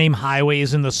because the name Highway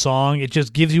is in the song, it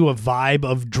just gives you a vibe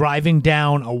of driving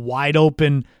down a wide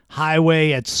open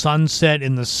highway at sunset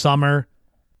in the summer.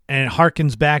 And it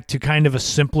harkens back to kind of a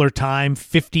simpler time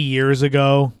 50 years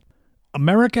ago.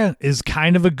 America is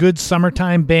kind of a good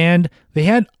summertime band. They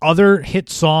had other hit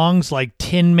songs like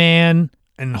Tin Man,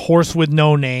 and Horse with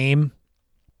No Name.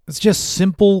 It's just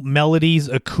simple melodies,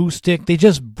 acoustic. They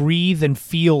just breathe and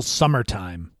feel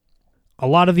summertime. A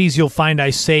lot of these you'll find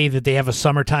I say that they have a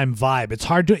summertime vibe. It's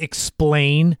hard to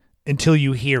explain until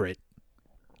you hear it.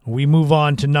 We move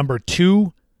on to number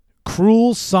 2,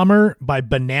 Cruel Summer by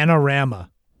Bananarama.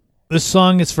 This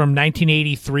song is from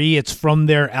 1983. It's from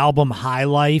their album High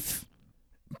Life.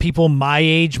 People my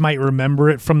age might remember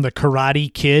it from The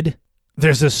Karate Kid.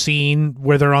 There's a scene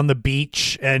where they're on the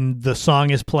beach and the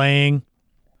song is playing.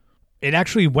 It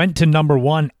actually went to number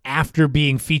 1 after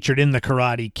being featured in The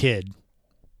Karate Kid.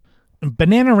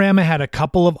 Bananarama had a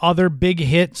couple of other big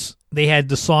hits. They had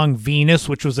the song Venus,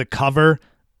 which was a cover,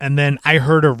 and then I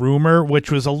Heard a Rumor,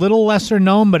 which was a little lesser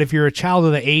known, but if you're a child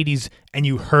of the 80s and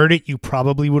you heard it, you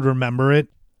probably would remember it.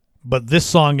 But this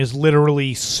song is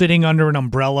literally sitting under an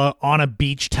umbrella on a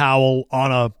beach towel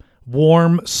on a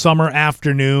warm summer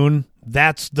afternoon.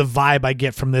 That's the vibe I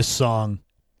get from this song.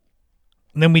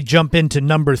 And then we jump into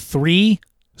number 3,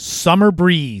 Summer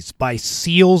Breeze by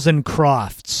Seals and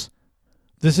Crofts.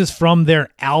 This is from their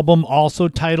album also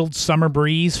titled Summer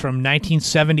Breeze from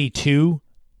 1972.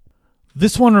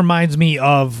 This one reminds me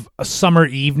of a summer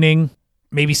evening,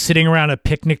 maybe sitting around a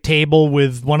picnic table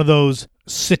with one of those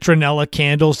citronella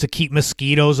candles to keep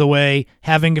mosquitoes away,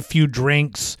 having a few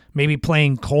drinks, maybe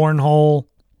playing cornhole.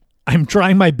 I'm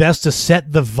trying my best to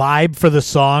set the vibe for the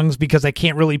songs because I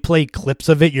can't really play clips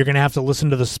of it. You're going to have to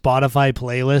listen to the Spotify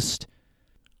playlist.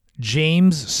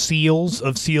 James Seals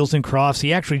of Seals and Crofts,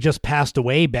 he actually just passed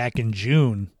away back in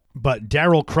June, but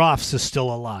Daryl Crofts is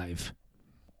still alive.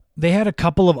 They had a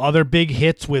couple of other big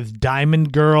hits with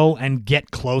Diamond Girl and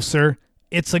Get Closer.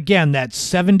 It's, again, that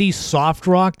 70s soft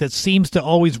rock that seems to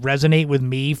always resonate with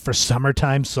me for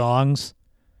summertime songs.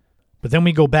 But then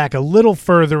we go back a little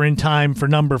further in time for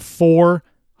number 4,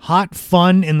 Hot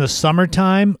Fun in the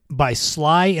Summertime by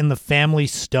Sly and the Family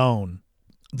Stone.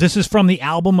 This is from the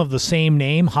album of the same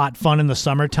name, Hot Fun in the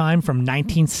Summertime from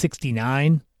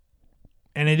 1969.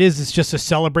 And it's just a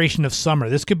celebration of summer.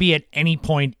 This could be at any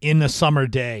point in a summer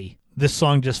day. This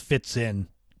song just fits in.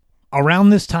 Around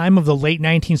this time of the late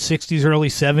 1960s, early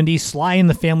 70s, Sly and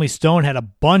the Family Stone had a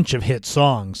bunch of hit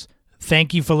songs.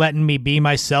 Thank You for Letting Me Be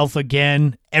Myself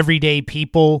Again, Everyday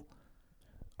People.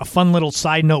 A fun little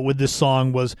side note with this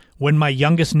song was when my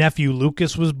youngest nephew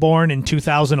Lucas was born in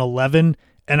 2011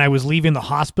 and I was leaving the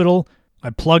hospital, I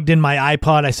plugged in my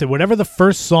iPod. I said, whatever the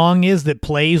first song is that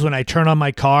plays when I turn on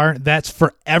my car, that's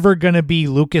forever going to be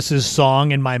Lucas's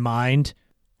song in my mind.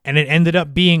 And it ended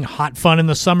up being Hot Fun in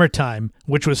the Summertime,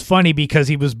 which was funny because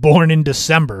he was born in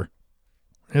December.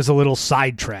 There's a little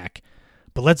sidetrack.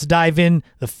 But let's dive in.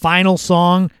 The final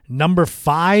song, number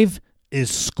 5, is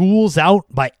School's Out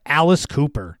by Alice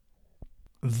Cooper.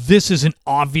 This is an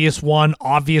obvious one,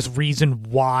 obvious reason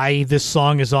why this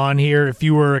song is on here. If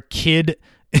you were a kid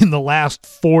in the last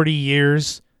 40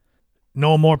 years,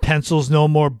 No More Pencils, No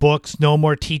More Books, No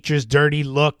More Teachers' Dirty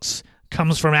Looks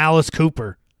comes from Alice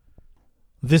Cooper.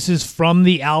 This is from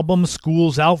the album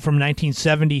School's Out from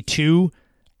 1972.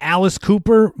 Alice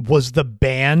Cooper was the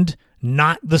band,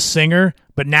 not the singer,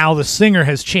 but now the singer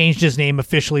has changed his name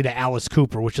officially to Alice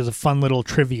Cooper, which is a fun little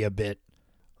trivia bit.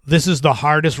 This is the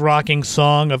hardest rocking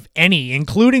song of any,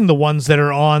 including the ones that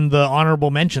are on the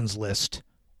honorable mentions list.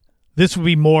 This would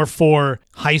be more for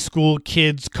high school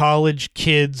kids, college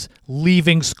kids,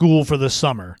 leaving school for the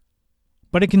summer.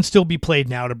 But it can still be played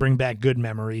now to bring back good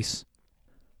memories.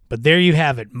 But there you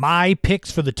have it. My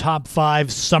picks for the top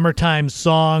 5 summertime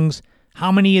songs.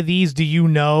 How many of these do you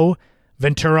know?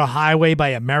 Ventura Highway by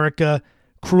America,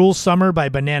 Cruel Summer by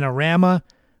Bananarama,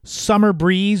 Summer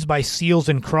Breeze by Seals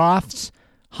and Crofts,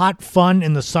 Hot Fun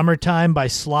in the Summertime by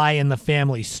Sly and the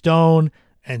Family Stone,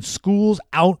 and School's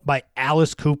Out by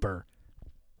Alice Cooper.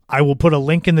 I will put a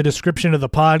link in the description of the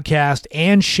podcast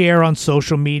and share on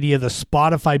social media the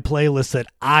Spotify playlist that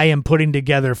I am putting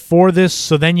together for this,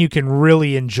 so then you can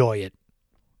really enjoy it.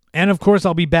 And of course,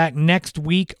 I'll be back next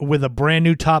week with a brand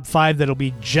new top 5 that'll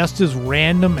be just as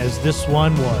random as this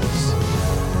one was.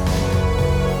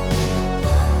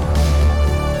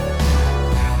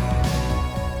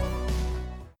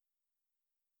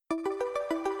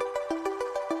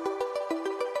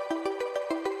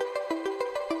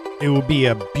 It will be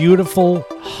a beautiful,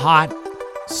 hot,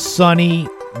 sunny,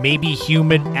 maybe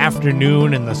humid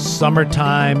afternoon in the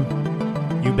summertime.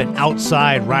 You've been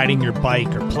outside riding your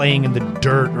bike or playing in the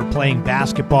dirt or playing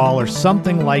basketball or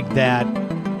something like that.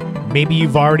 Maybe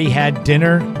you've already had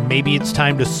dinner. Maybe it's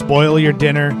time to spoil your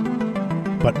dinner.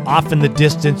 But off in the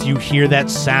distance, you hear that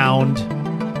sound.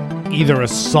 Either a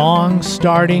song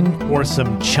starting or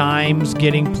some chimes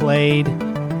getting played.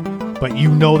 But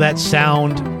you know that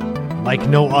sound like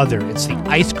no other. It's the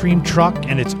ice cream truck,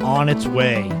 and it's on its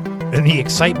way. And the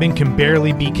excitement can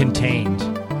barely be contained.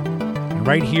 And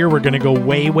right here, we're going to go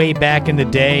way, way back in the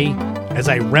day as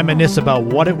I reminisce about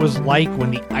what it was like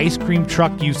when the ice cream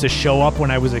truck used to show up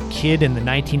when I was a kid in the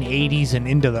 1980s and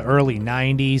into the early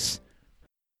 90s.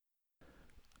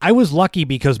 I was lucky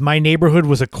because my neighborhood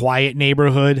was a quiet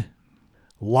neighborhood.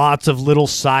 Lots of little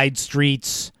side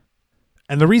streets.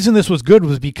 And the reason this was good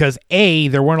was because A,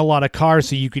 there weren't a lot of cars,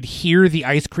 so you could hear the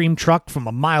ice cream truck from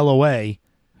a mile away.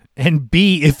 And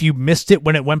B, if you missed it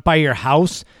when it went by your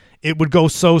house, it would go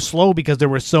so slow because there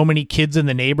were so many kids in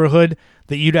the neighborhood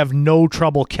that you'd have no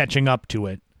trouble catching up to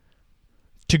it.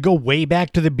 To go way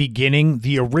back to the beginning,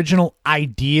 the original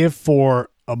idea for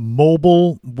a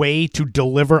mobile way to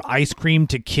deliver ice cream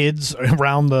to kids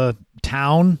around the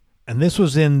town, and this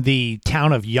was in the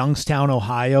town of Youngstown,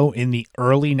 Ohio, in the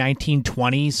early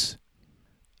 1920s.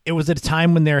 It was at a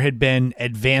time when there had been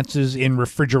advances in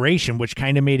refrigeration, which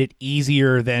kind of made it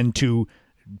easier than to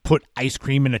put ice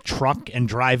cream in a truck and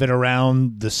drive it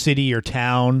around the city or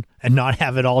town and not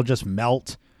have it all just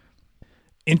melt.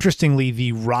 Interestingly,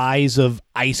 the rise of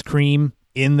ice cream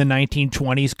in the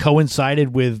 1920s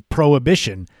coincided with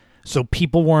Prohibition, so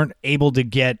people weren't able to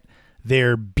get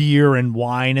their beer and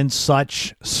wine and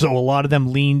such, so a lot of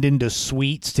them leaned into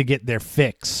sweets to get their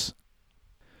fix.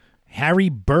 Harry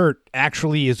Burt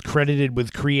actually is credited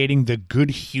with creating the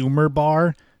Good Humor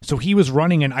Bar, so he was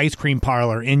running an ice cream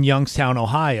parlor in Youngstown,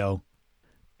 Ohio,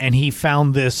 and he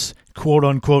found this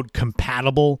quote-unquote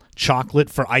compatible chocolate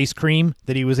for ice cream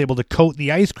that he was able to coat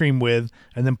the ice cream with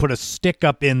and then put a stick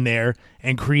up in there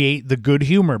and create the Good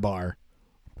Humor Bar.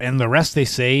 And the rest, they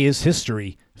say, is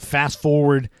history. Fast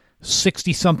forward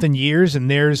 60-something years,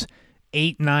 and there's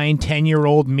 8, 9,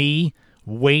 10-year-old me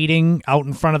waiting out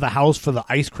in front of the house for the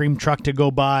ice cream truck to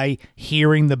go by,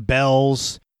 hearing the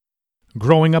bells.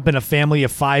 Growing up in a family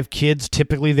of 5 kids,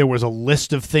 typically there was a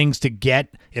list of things to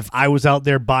get. If I was out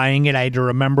there buying it, I had to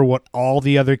remember what all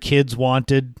the other kids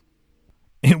wanted.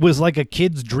 It was like a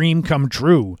kid's dream come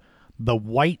true. The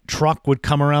white truck would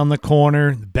come around the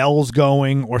corner, bells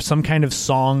going, or some kind of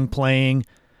song playing,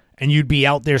 and you'd be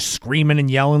out there screaming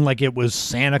and yelling like it was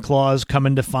Santa Claus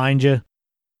coming to find you.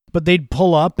 But they'd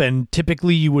pull up, and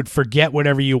typically you would forget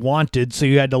whatever you wanted, so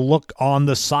you had to look on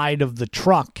the side of the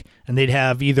truck, and they'd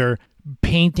have either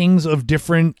paintings of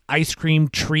different ice cream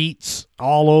treats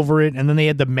all over it, and then they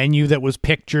had the menu that was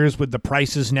pictures with the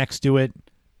prices next to it.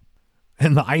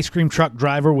 And the ice cream truck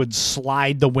driver would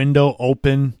slide the window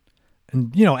open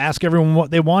and, ask everyone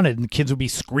what they wanted, and the kids would be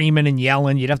screaming and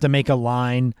yelling. You'd have to make a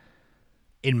line.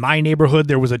 In my neighborhood,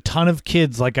 there was a ton of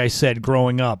kids, like I said,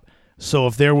 growing up. So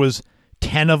if there was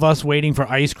 10 of us waiting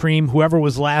for ice cream, whoever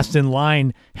was last in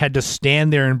line had to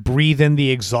stand there and breathe in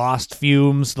the exhaust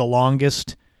fumes the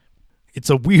longest. It's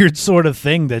a weird sort of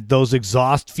thing that those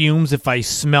exhaust fumes, if I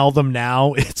smell them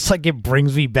now, it's like it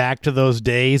brings me back to those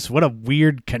days. What a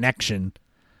weird connection.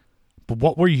 But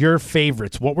what were your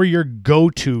favorites? What were your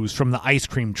go-tos from the ice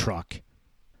cream truck?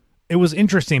 It was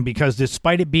interesting because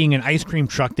despite it being an ice cream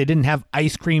truck, they didn't have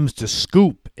ice creams to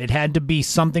scoop. It had to be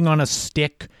something on a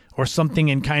stick or something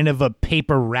in kind of a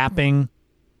paper wrapping.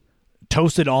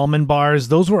 Toasted almond bars,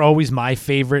 those were always my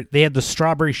favorite. They had the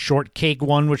strawberry shortcake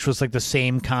one, which was like the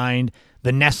same kind.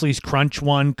 The Nestle's Crunch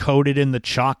one coated in the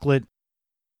chocolate.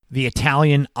 The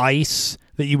Italian ice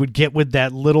that you would get with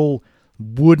that little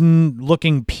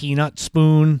wooden-looking peanut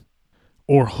spoon.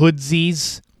 Or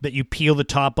Hoodsies that you peel the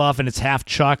top off and it's half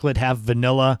chocolate, half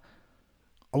vanilla.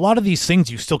 A lot of these things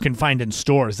you still can find in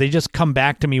stores. They just come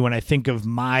back to me when I think of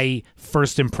my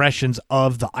first impressions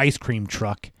of the ice cream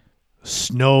truck.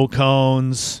 Snow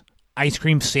cones, ice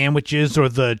cream sandwiches, or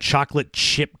the chocolate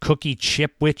chip cookie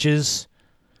chipwiches,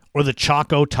 or the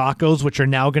Choco Tacos, which are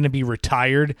now going to be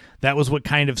retired. That was what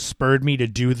kind of spurred me to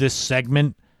do this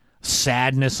segment.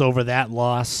 Sadness over that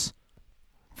loss.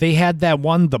 They had that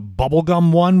one, the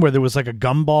bubblegum one, where there was like a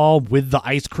gumball with the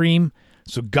ice cream.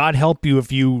 So God help you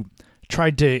if you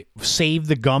tried to save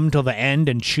the gum till the end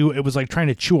and chew. It was like trying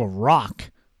to chew a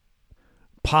rock.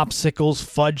 Popsicles,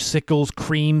 fudgesicles,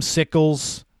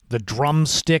 creamsicles, the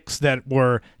drumsticks that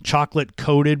were chocolate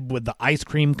coated with the ice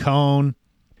cream cone.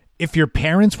 If your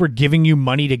parents were giving you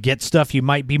money to get stuff, you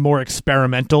might be more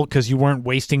experimental because you weren't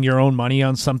wasting your own money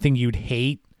on something you'd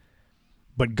hate.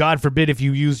 But God forbid if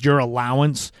you used your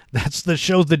allowance.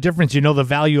 Shows the difference. You know the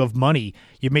value of money.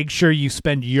 You make sure you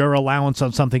spend your allowance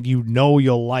on something you know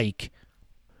you'll like.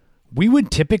 We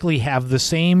would typically have the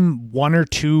same 1 or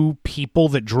 2 people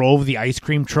that drove the ice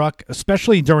cream truck,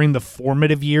 especially during the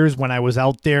formative years when I was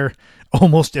out there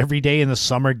almost every day in the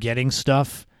summer getting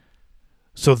stuff.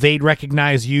 So they'd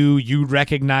recognize you, you'd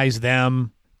recognize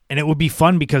them. And it would be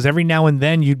fun because every now and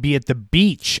then you'd be at the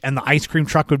beach and the ice cream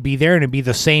truck would be there and it'd be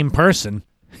the same person.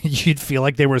 You'd feel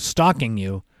like they were stalking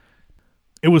you.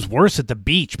 It was worse at the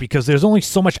beach because there's only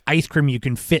so much ice cream you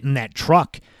can fit in that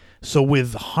truck. So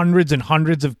with hundreds and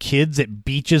hundreds of kids at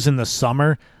beaches in the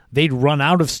summer, they'd run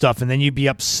out of stuff and then you'd be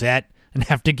upset and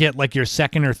have to get like your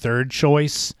second or third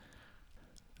choice.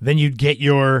 Then you'd get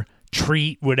your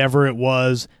treat, whatever it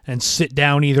was, and sit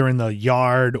down either in the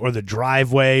yard or the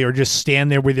driveway or just stand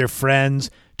there with your friends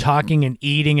talking and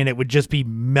eating, and it would just be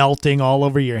melting all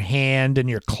over your hand and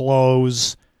your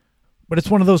clothes. But it's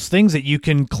one of those things that you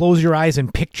can close your eyes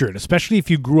and picture it, especially if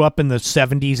you grew up in the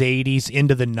 70s, 80s,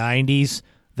 into the 90s.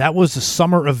 That was a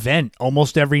summer event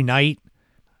almost every night,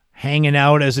 hanging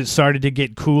out as it started to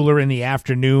get cooler in the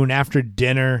afternoon after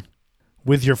dinner,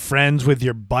 with your friends, with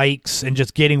your bikes, and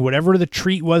just getting whatever the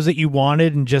treat was that you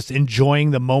wanted and just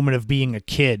enjoying the moment of being a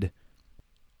kid.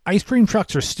 Ice cream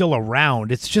trucks are still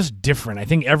around. It's just different. I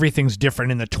think everything's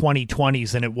different in the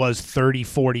 2020s than it was 30,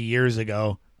 40 years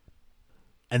ago.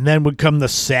 And then would come the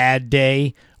sad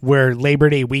day where Labor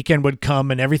Day weekend would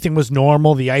come and everything was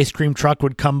normal. The ice cream truck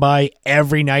would come by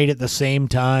every night at the same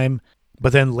time.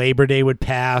 But then Labor Day would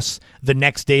pass. The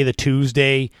next day, the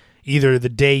Tuesday, either the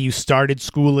day you started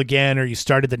school again or you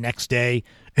started the next day,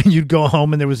 and you'd go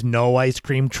home and there was no ice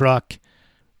cream truck,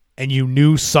 and you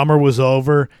knew summer was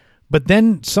over. But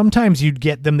then sometimes you'd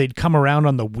get them, they'd come around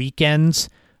on the weekends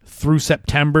through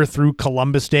September, through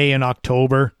Columbus Day in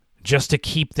October, just to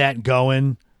keep that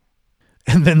going.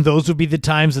 And then those would be the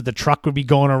times that the truck would be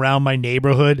going around my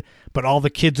neighborhood, but all the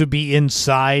kids would be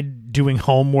inside doing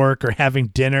homework or having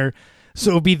dinner.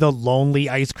 So it would be the lonely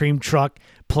ice cream truck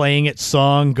playing its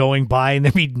song, going by, and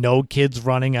there'd be no kids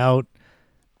running out.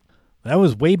 That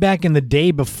was way back in the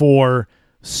day before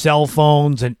cell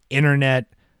phones and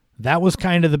internet. That was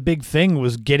kind of the big thing,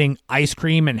 was getting ice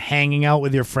cream and hanging out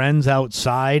with your friends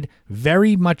outside.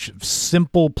 Very much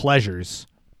simple pleasures.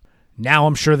 Now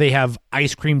I'm sure they have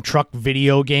ice cream truck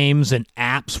video games and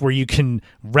apps where you can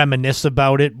reminisce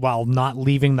about it while not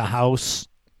leaving the house.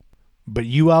 But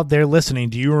you out there listening,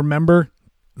 do you remember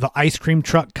the ice cream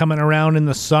truck coming around in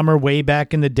the summer way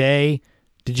back in the day?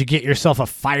 Did you get yourself a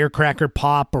firecracker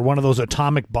pop or one of those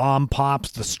atomic bomb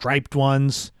pops, the striped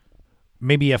ones?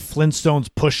 Maybe a Flintstones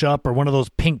push-up or one of those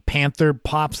Pink Panther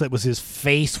pops that was his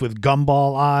face with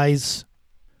gumball eyes?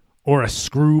 Or a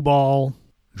screwball?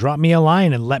 Drop me a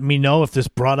line and let me know if this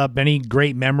brought up any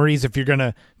great memories. If you're going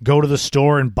to go to the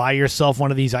store and buy yourself one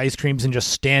of these ice creams and just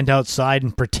stand outside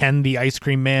and pretend the ice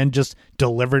cream man just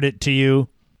delivered it to you.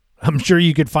 I'm sure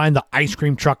you could find the ice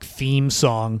cream truck theme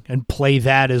song and play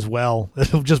that as well.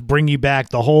 It'll just bring you back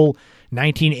the whole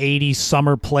 1980s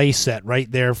summer play set right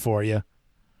there for you.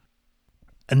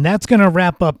 And that's going to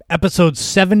wrap up episode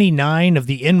 79 of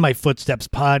the In My Footsteps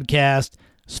podcast.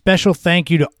 Special thank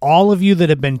you to all of you that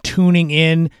have been tuning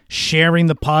in, sharing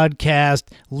the podcast,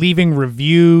 leaving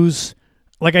reviews.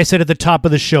 Like I said at the top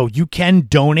of the show, you can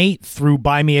donate through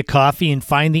Buy Me a Coffee and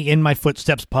find the In My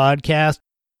Footsteps podcast.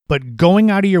 But going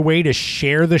out of your way to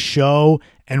share the show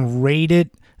and rate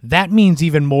it, that means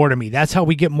even more to me. That's how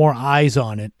we get more eyes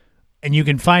on it. And you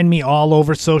can find me all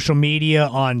over social media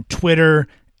on Twitter,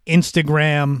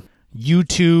 Instagram,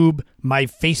 YouTube, my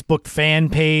Facebook fan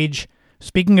page.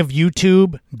 Speaking of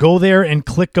YouTube, go there and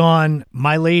click on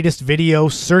my latest video,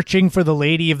 Searching for the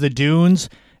Lady of the Dunes.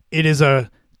 It is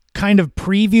a kind of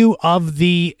preview of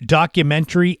the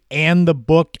documentary and the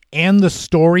book and the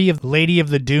story of Lady of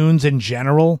the Dunes in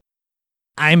general.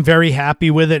 I'm very happy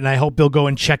with it, and I hope you'll go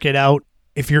and check it out.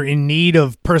 If you're in need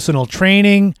of personal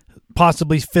training,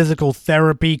 possibly physical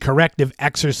therapy, corrective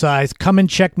exercise, come and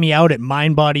check me out at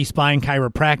Mind Body Spine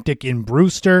Chiropractic in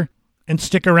Brewster. And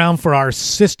stick around for our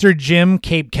sister gym,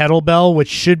 Cape Kettlebell, which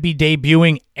should be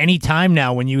debuting anytime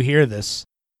now when you hear this.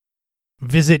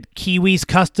 Visit Kiwis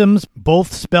Customs,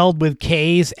 both spelled with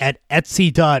K's, at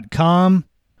Etsy.com.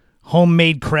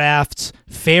 Homemade crafts,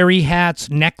 fairy hats,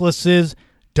 necklaces,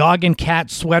 dog and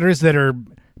cat sweaters that are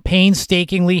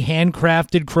painstakingly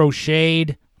handcrafted,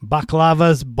 crocheted,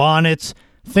 baklavas, bonnets,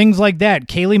 things like that.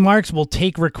 Kaylee Marks will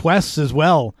take requests as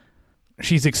well.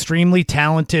 She's extremely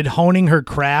talented, honing her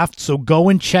craft, so go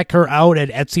and check her out at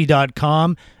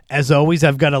Etsy.com. As always,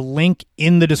 I've got a link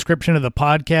in the description of the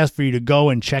podcast for you to go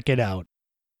and check it out.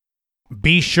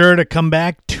 Be sure to come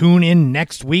back, tune in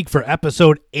next week for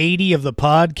episode 80 of the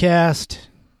podcast.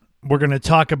 We're going to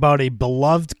talk about a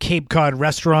beloved Cape Cod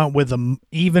restaurant with an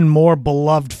even more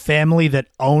beloved family that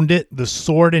owned it, the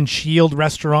Sword and Shield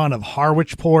restaurant of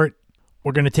Harwichport.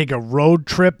 We're going to take a road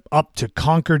trip up to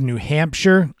Concord, New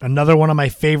Hampshire, another one of my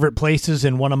favorite places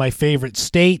in one of my favorite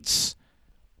states.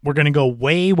 We're going to go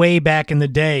way, way back in the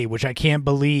day, which I can't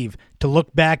believe, to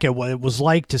look back at what it was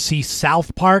like to see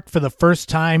South Park for the first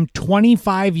time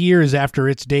 25 years after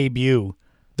its debut.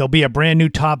 There'll be a brand new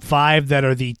top 5 that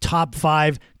are the top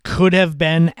 5 could have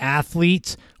been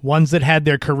athletes, ones that had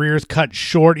their careers cut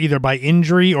short either by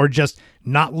injury or just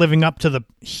not living up to the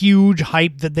huge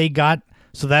hype that they got.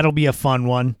 So that'll be a fun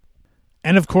one.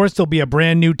 And of course, there'll be a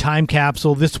brand new time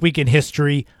capsule, This Week in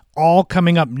History, all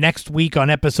coming up next week on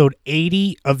episode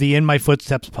 80 of the In My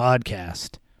Footsteps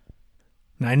podcast.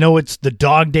 And I know it's the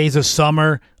dog days of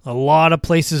summer. A lot of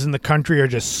places in the country are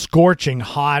just scorching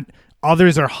hot.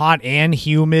 Others are hot and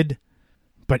humid.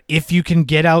 But if you can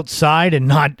get outside and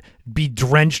not be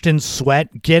drenched in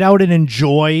sweat, get out and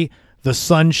enjoy the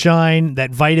sunshine.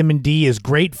 That vitamin D is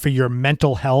great for your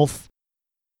mental health.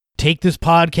 Take this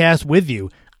podcast with you.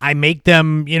 I make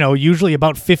them, usually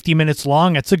about 50 minutes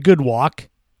long. It's a good walk.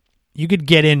 You could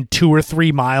get in 2 or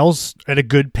 3 miles at a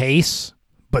good pace,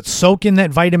 but soak in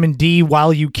that vitamin D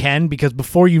while you can, because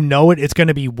before you know it, it's going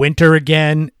to be winter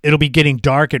again. It'll be getting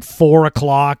dark at 4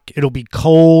 o'clock. It'll be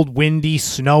cold, windy,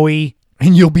 snowy,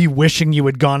 and you'll be wishing you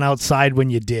had gone outside when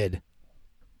you did.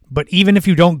 But even if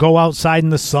you don't go outside in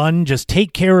the sun, just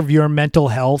take care of your mental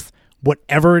health,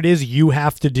 whatever it is you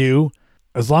have to do.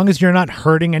 As long as you're not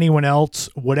hurting anyone else,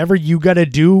 whatever you got to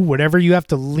do, whatever you have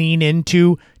to lean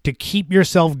into to keep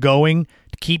yourself going,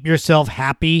 to keep yourself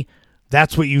happy,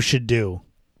 that's what you should do.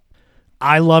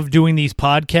 I love doing these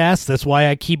podcasts. That's why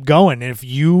I keep going. And if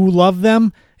you love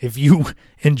them, if you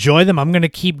enjoy them, I'm going to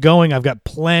keep going. I've got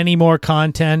plenty more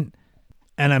content.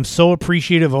 And I'm so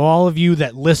appreciative of all of you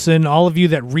that listen, all of you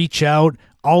that reach out,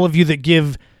 all of you that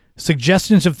give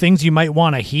suggestions of things you might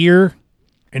want to hear.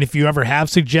 And if you ever have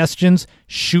suggestions,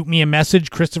 shoot me a message,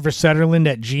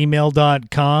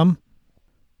 ChristopherSutherland@gmail.com.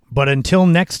 But until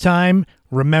next time,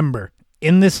 remember,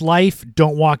 in this life,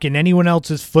 don't walk in anyone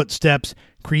else's footsteps.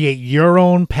 Create your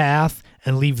own path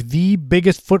and leave the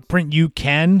biggest footprint you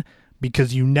can,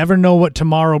 because you never know what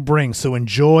tomorrow brings. So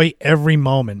enjoy every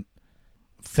moment.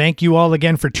 Thank you all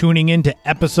again for tuning in to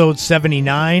episode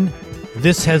 79.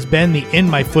 This has been the In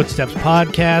My Footsteps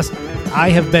podcast.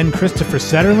 I have been Christopher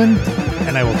Setterland,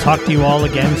 and I will talk to you all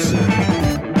again soon.